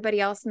at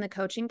everybody else in the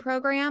coaching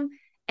program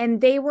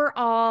and they were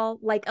all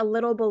like a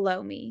little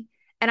below me.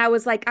 And I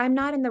was like, I'm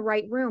not in the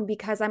right room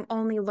because I'm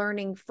only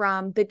learning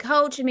from the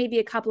coach and maybe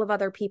a couple of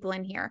other people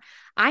in here.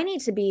 I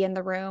need to be in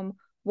the room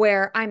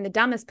where I'm the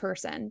dumbest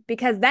person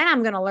because then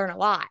I'm going to learn a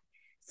lot.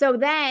 So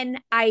then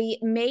I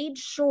made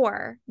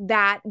sure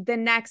that the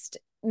next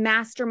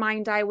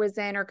mastermind I was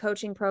in or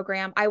coaching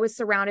program, I was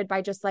surrounded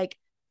by just like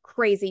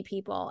crazy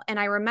people. And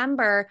I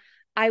remember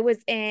I was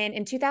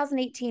in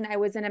 2018, I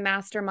was in a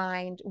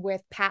mastermind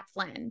with Pat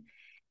Flynn.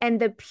 And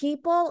the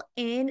people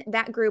in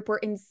that group were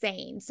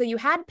insane. So you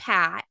had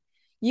Pat,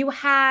 you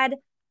had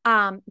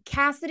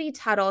Cassidy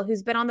Tuttle,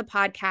 who's been on the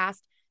podcast.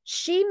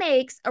 She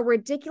makes a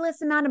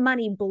ridiculous amount of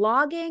money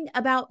blogging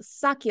about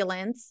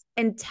succulents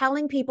and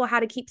telling people how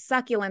to keep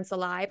succulents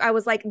alive. I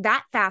was like,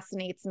 that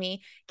fascinates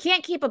me.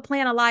 Can't keep a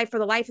plant alive for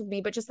the life of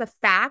me, but just the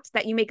fact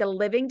that you make a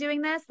living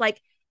doing this,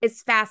 like,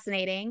 is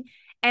fascinating.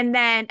 And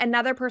then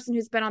another person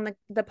who's been on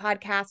the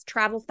podcast,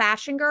 Travel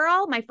Fashion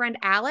Girl, my friend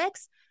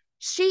Alex,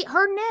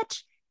 her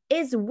niche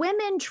is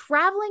women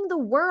traveling the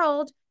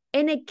world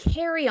in a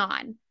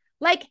carry-on.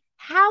 Like,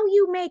 how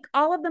you make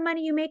all of the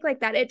money you make like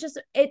that.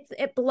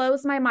 It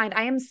blows my mind.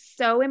 I am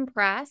so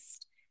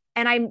impressed.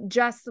 And I'm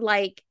just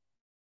like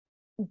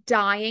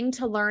dying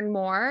to learn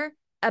more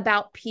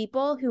about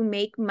people who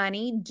make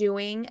money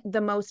doing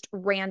the most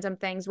random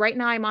things. Right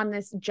now, I'm on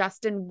this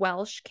Justin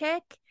Welsh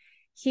kick.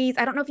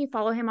 I don't know if you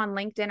follow him on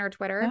LinkedIn or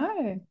Twitter,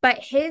 No. but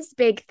his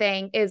big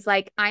thing is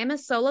like, I'm a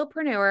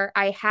solopreneur.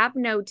 I have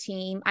no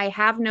team. I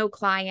have no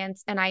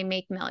clients and I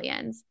make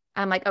millions.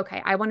 I'm like,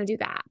 okay, I want to do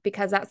that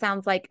because that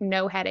sounds like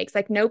no headaches,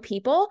 like no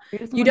people.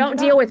 You don't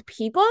deal with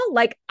people.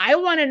 Like, I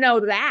want to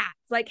know that.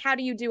 Like, how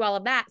do you do all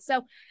of that?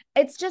 So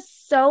it's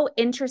just so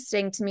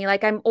interesting to me.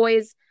 Like, I'm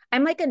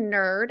like a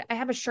nerd. I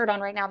have a shirt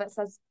on right now that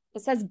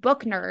says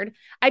book nerd.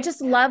 I just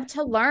love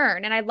to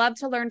learn. And I love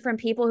to learn from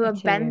people who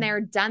have been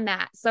there, done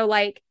that. So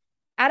like,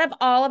 out of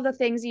all of the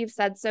things you've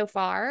said so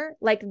far,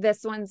 like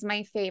this one's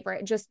my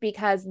favorite just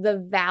because the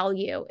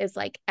value is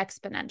like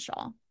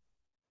exponential.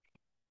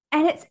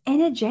 And it's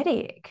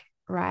energetic,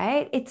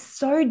 right? It's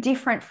so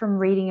different from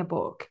reading a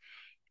book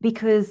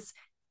because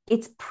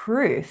it's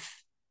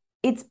proof.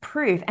 It's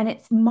proof and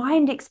it's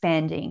mind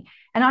expanding.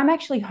 And I'm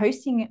actually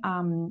hosting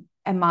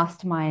a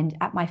mastermind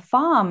at my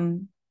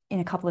farm in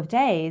a couple of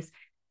days.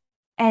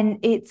 And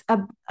it's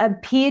a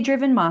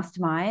peer-driven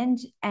mastermind.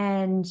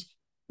 And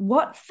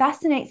what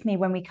fascinates me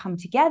when we come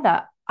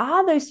together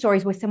are those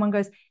stories where someone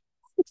goes, do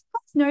you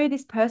guys know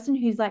this person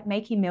who's like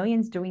making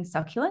millions doing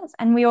succulents?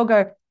 And we all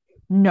go,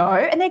 no.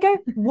 And they go,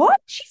 what?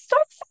 She's so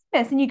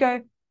famous. And you go,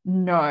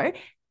 no.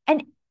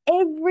 And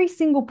every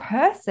single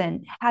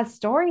person has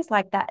stories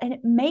like that. And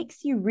it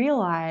makes you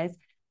realize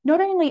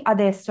not only are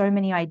there so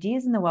many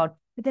ideas in the world,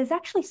 but there's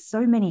actually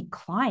so many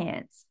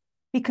clients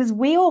because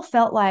we all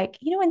felt like,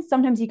 and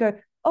sometimes you go,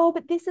 oh,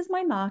 but this is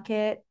my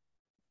market.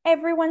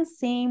 Everyone's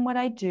seeing what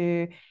I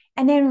do.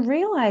 And then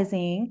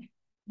realizing,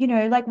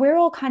 like we're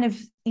all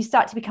you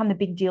start to become the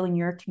big deal in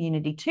your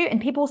community too. And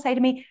people will say to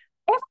me,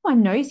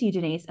 everyone knows you,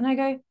 Denise. And I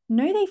go,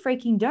 no, they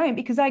freaking don't,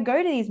 because I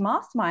go to these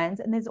masterminds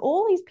and there's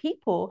all these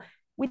people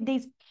with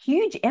these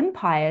huge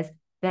empires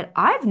that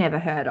I've never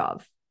heard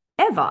of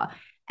ever.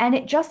 And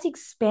it just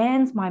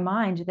expands my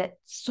mind that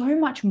so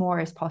much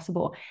more is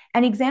possible.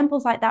 And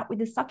examples like that with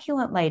the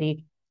succulent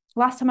lady.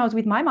 Last time I was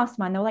with my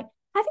mastermind, they were like,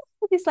 I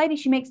think this lady,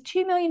 she makes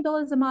 $2 million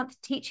a month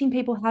teaching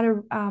people how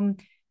to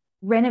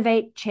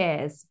renovate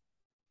chairs.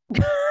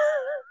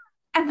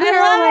 And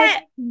they're all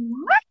like,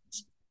 what?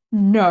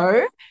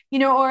 No,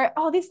 or,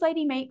 oh, this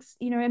lady makes,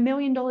 $1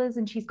 million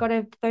and she's got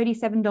a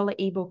 $37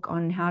 ebook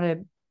on how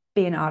to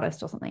be an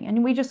artist or something.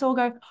 And we just all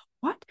go,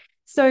 what?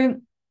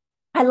 So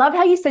I love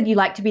how you said you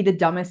like to be the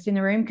dumbest in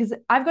the room, because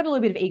I've got a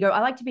little bit of ego.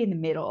 I like to be in the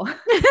middle.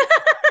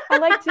 I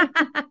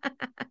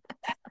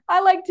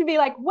like to be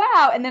like,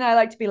 wow. And then I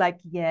like to be like,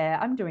 yeah,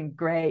 I'm doing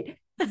great.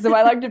 So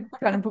I like to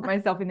kind of put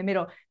myself in the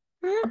middle.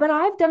 But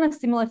I've done a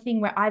similar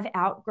thing where I've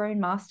outgrown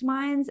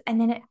masterminds and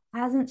then it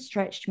hasn't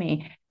stretched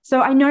me.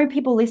 So I know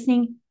people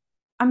listening,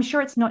 I'm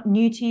sure it's not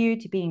new to you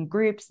to be in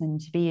groups and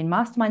to be in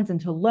masterminds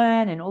and to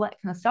learn and all that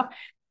kind of stuff.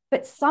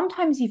 But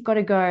sometimes you've got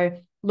to go,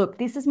 look,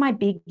 this is my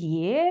big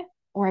year,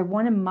 or I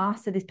want to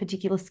master this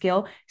particular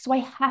skill. So I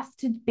have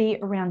to be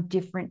around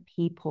different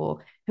people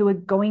who are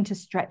going to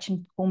stretch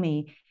and pull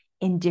me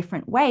in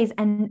different ways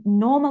and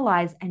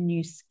normalize a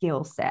new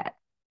skill set.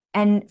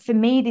 And for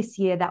me this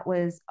year, that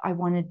was, I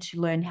wanted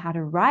to learn how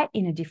to write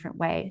in a different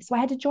way. So I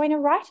had to join a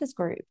writer's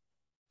group,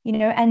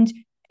 and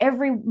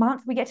every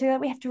month we get together,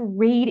 we have to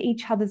read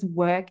each other's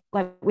work.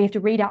 Like we have to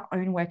read our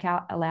own work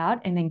out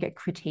aloud and then get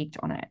critiqued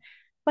on it.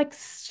 Like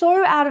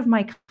so out of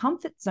my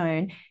comfort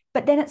zone,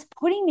 but then it's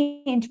putting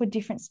me into a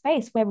different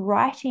space where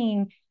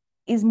writing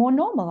is more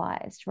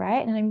normalized,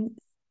 right? And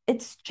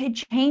it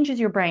changes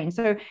your brain.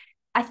 So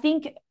I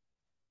think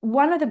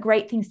one of the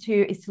great things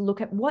too is to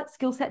look at what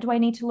skill set do I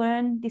need to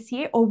learn this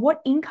year, or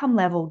what income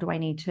level do I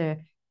need to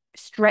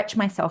stretch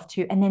myself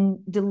to, and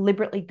then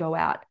deliberately go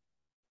out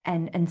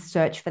and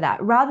search for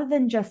that, rather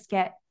than just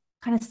get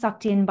kind of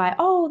sucked in by,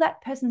 oh, that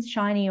person's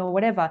shiny or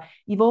whatever.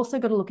 You've also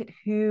got to look at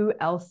who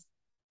else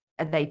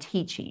are they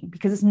teaching,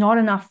 because it's not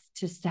enough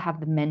just to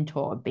have the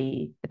mentor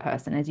be the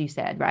person, as you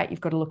said, right?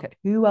 You've got to look at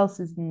who else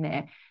is in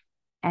there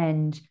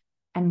and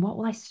what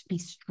will I be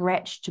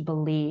stretched to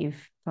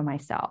believe for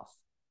myself.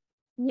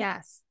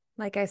 Yes.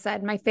 Like I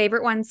said, my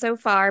favorite one so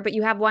far, but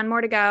you have one more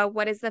to go.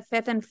 What is the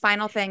fifth and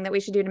final thing that we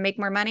should do to make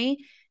more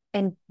money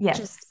and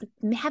just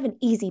have an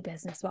easy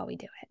business while we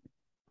do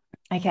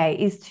it? Okay,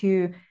 is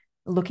to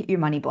look at your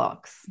money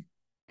blocks.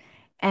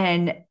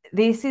 And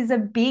this is a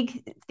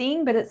big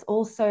thing, but it's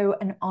also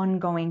an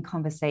ongoing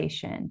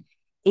conversation,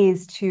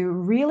 is to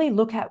really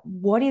look at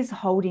what is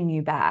holding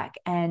you back.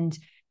 And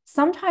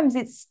sometimes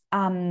it's,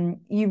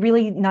 you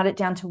really nut it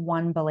down to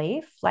one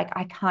belief, like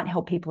I can't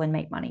help people and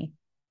make money,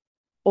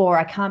 or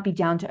I can't be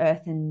down to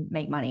earth and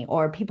make money,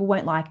 or people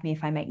won't like me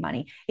if I make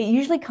money. It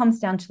usually comes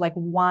down to like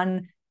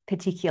one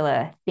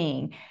particular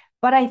thing.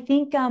 But I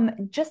think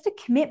just a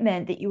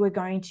commitment that you are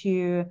going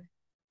to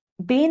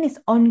be in this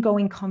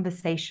ongoing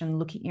conversation,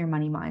 looking at your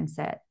money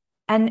mindset.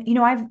 And,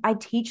 I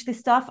teach this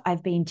stuff.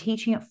 I've been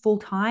teaching it full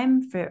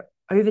time for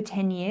over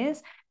 10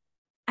 years.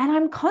 And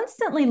I'm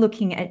constantly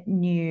looking at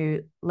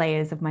new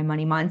layers of my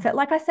money mindset.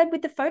 Like I said,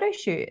 with the photo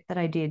shoot that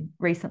I did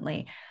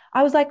recently,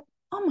 I was like,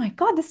 oh my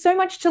God, there's so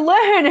much to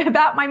learn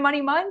about my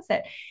money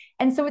mindset.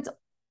 And so it's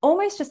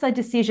almost just a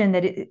decision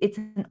that it's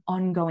an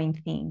ongoing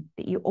thing,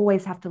 that you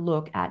always have to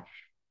look at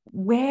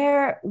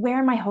where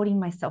am I holding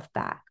myself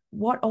back?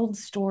 What old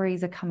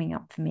stories are coming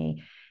up for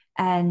me?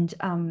 And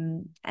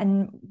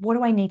what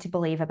do I need to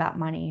believe about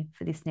money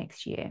for this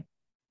next year?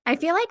 I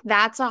feel like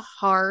that's a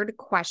hard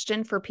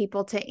question for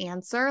people to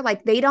answer.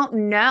 Like they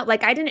don't know.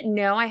 Like I didn't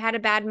know I had a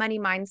bad money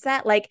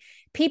mindset. Like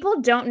people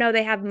don't know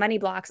they have money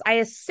blocks. I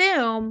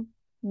assume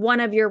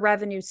one of your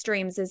revenue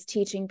streams is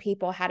teaching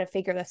people how to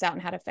figure this out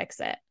and how to fix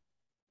it.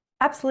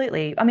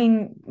 Absolutely. I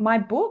mean, my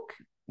book,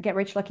 Get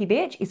Rich Lucky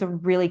Bitch, is a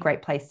really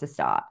great place to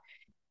start.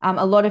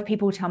 A lot of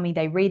people tell me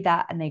they read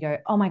that and they go,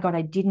 oh my God,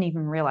 I didn't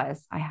even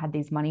realize I had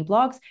these money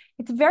blocks.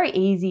 It's a very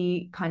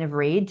easy kind of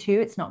read too.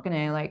 It's not going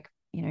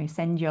to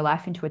send your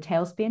life into a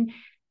tailspin,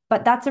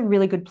 but that's a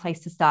really good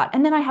place to start.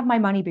 And then I have my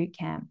money boot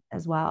camp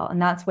as well. And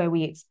that's where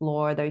we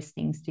explore those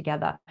things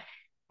together.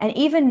 And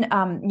even,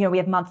 we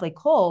have monthly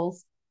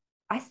calls.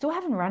 I still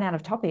haven't run out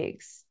of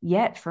topics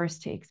yet for us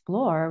to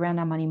explore around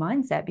our money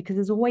mindset, because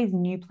there's always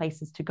new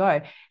places to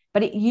go.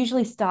 But it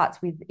usually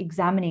starts with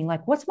examining,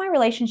 like, what's my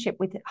relationship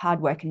with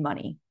hard work and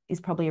money is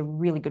probably a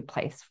really good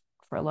place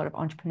for a lot of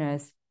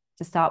entrepreneurs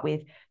to start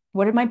with.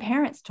 What did my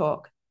parents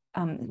talk?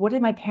 What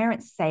did my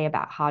parents say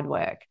about hard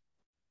work?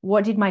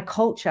 What did my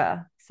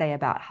culture say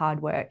about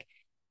hard work?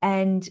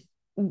 And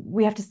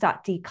we have to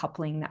start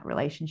decoupling that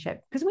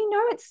relationship, because we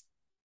know it's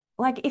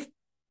like,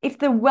 if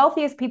the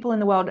wealthiest people in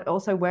the world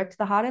also worked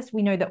the hardest,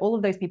 we know that all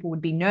of those people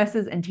would be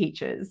nurses and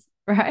teachers,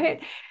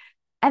 right?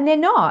 And they're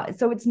not.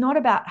 So it's not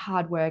about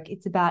hard work.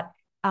 It's about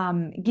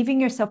giving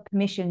yourself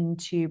permission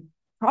to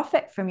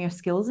profit from your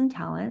skills and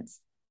talents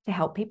to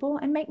help people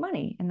and make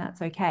money. And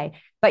that's okay.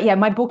 But yeah,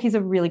 my book is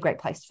a really great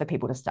place for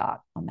people to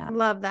start on that.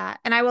 Love that.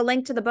 And I will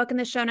link to the book in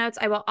the show notes.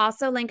 I will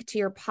also link to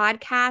your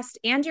podcast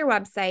and your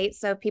website.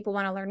 So if people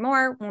want to learn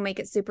more, we'll make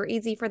it super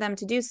easy for them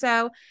to do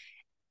so.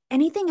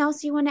 Anything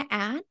else you want to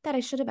add that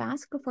I should have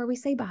asked before we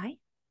say bye?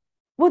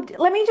 Well,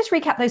 let me just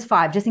recap those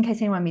 5, just in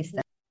case anyone missed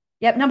them.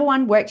 Yep. Number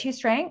 1, work to your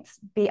strengths.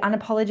 Be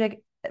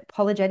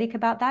unapologetic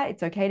about that.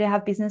 It's okay to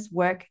have business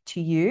work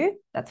to you.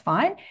 That's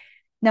fine.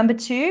 Number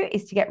 2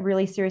 is to get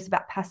really serious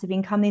about passive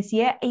income this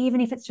year, even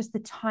if it's just the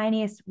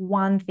tiniest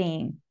one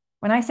thing.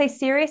 When I say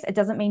serious, it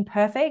doesn't mean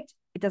perfect.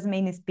 It doesn't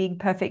mean this big,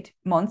 perfect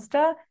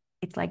monster.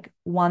 It's like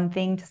one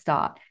thing to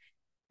start.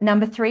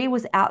 Number 3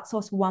 was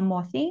outsource one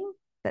more thing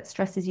that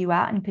stresses you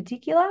out in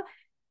particular.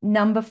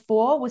 Number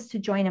 4 was to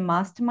join a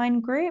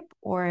mastermind group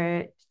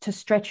or to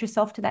stretch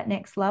yourself to that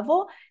next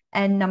level.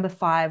 And number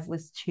 5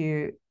 was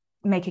to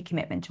make a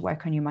commitment to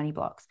work on your money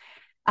blocks.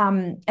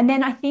 And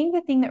then I think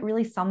the thing that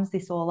really sums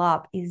this all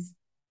up is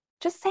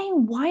just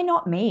saying, why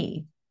not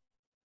me?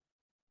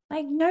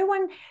 Like no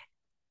one,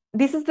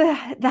 this is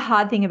the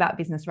hard thing about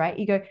business, right?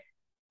 You go,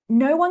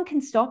 no one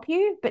can stop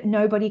you, but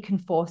nobody can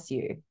force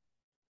you.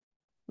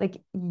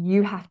 Like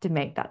you have to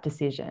make that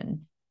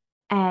decision.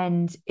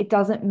 And it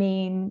doesn't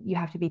mean you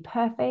have to be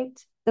perfect.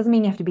 It doesn't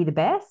mean you have to be the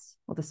best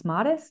or the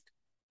smartest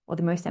or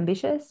the most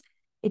ambitious.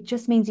 It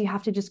just means you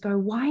have to just go,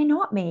 why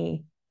not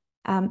me?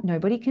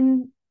 Nobody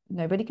can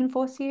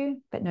force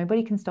you, but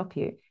nobody can stop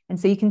you. And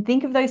so you can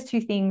think of those 2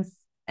 things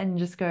and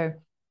just go,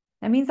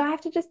 that means I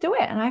have to just do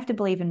it. And I have to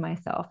believe in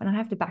myself and I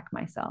have to back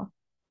myself.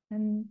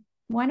 And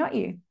why not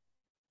you?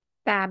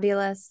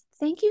 Fabulous.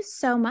 Thank you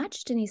so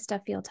much, Denise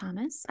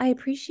Duffield-Thomas. I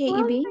appreciate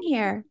you being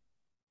here.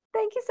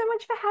 Thank you so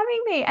much for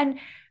having me. And,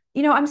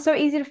 I'm so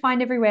easy to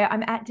find everywhere.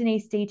 I'm at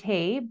Denise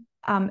DT,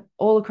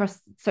 all across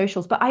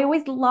socials, but I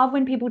always love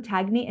when people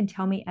tag me and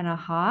tell me an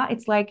aha.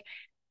 It's like,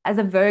 as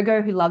a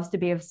Virgo who loves to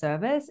be of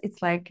service,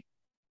 it's like,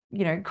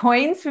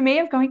 coins for me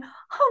of going,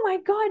 oh my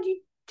God, you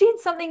did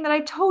something that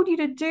I told you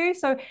to do.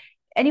 So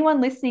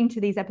anyone listening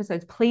to these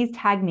episodes, please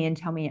tag me and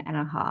tell me an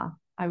aha.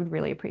 I would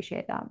really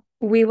appreciate that.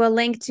 We will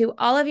link to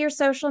all of your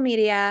social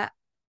media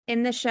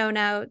in the show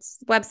notes,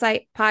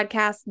 website,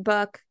 podcast,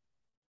 book,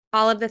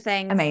 all of the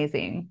things.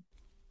 Amazing.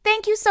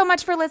 Thank you so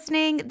much for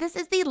listening. This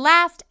is the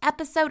last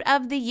episode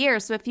of the year.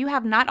 So if you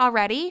have not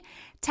already,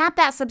 tap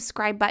that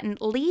subscribe button.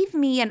 Leave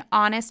me an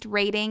honest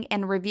rating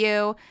and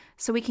review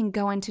so we can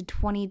go into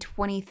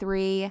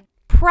 2023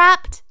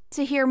 prepped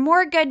to hear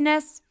more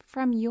goodness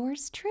from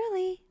yours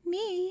truly,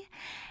 me.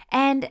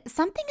 And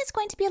something is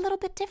going to be a little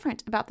bit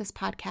different about this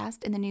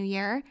podcast in the new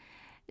year.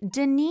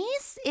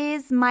 Denise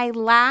is my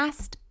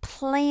last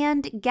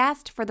planned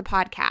guest for the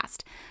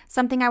podcast.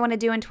 Something I want to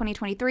do in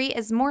 2023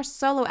 is more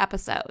solo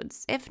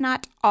episodes, if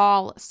not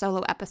all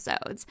solo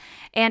episodes.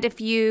 And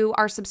if you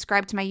are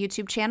subscribed to my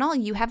YouTube channel,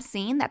 you have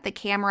seen that the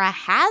camera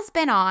has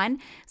been on,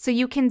 so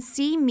you can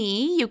see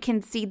me, you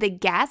can see the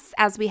guests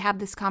as we have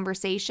this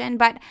conversation,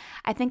 but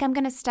I think I'm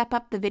going to step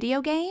up the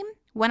video game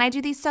when I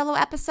do these solo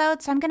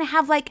episodes. So I'm going to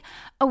have like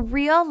a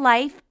real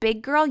life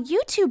big girl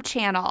YouTube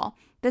channel.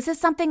 This is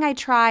something I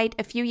tried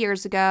a few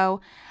years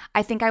ago.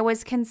 I think I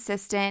was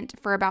consistent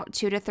for about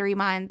 2 to 3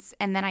 months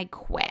and then I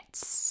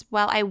quit.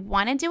 Well, I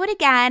want to do it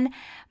again.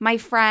 My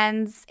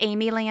friends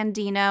Amy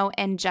Landino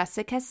and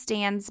Jessica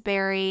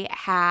Stansberry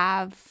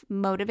have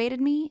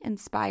motivated me,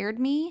 inspired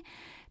me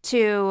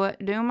to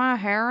do my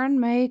hair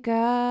and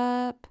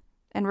makeup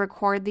and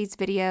record these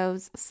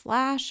videos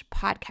 /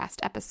 podcast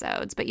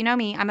episodes. But you know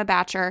me, I'm a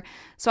batcher,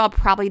 so I'll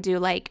probably do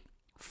like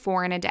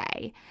 4 in a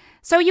day.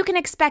 So you can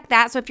expect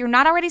that. So if you're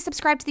not already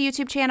subscribed to the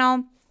YouTube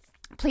channel,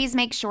 please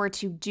make sure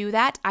to do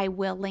that. I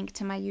will link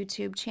to my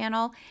YouTube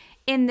channel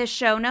in the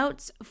show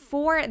notes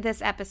for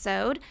this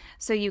episode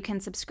so you can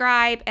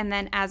subscribe. And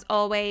then as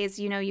always,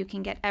 you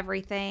can get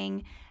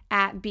everything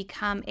at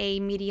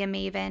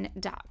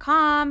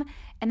becomeamediamaven.com.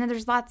 And then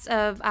there's lots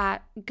of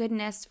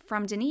goodness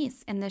from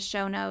Denise in the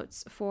show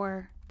notes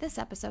for this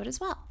episode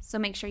as well. So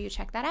make sure you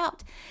check that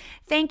out.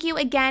 Thank you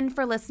again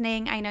for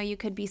listening. I know you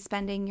could be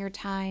spending your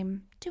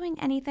time doing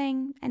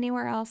anything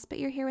anywhere else, but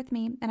you're here with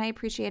me and I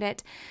appreciate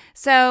it.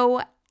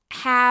 So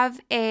have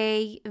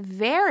a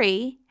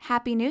very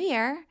happy new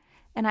year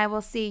and I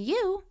will see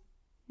you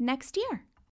next year.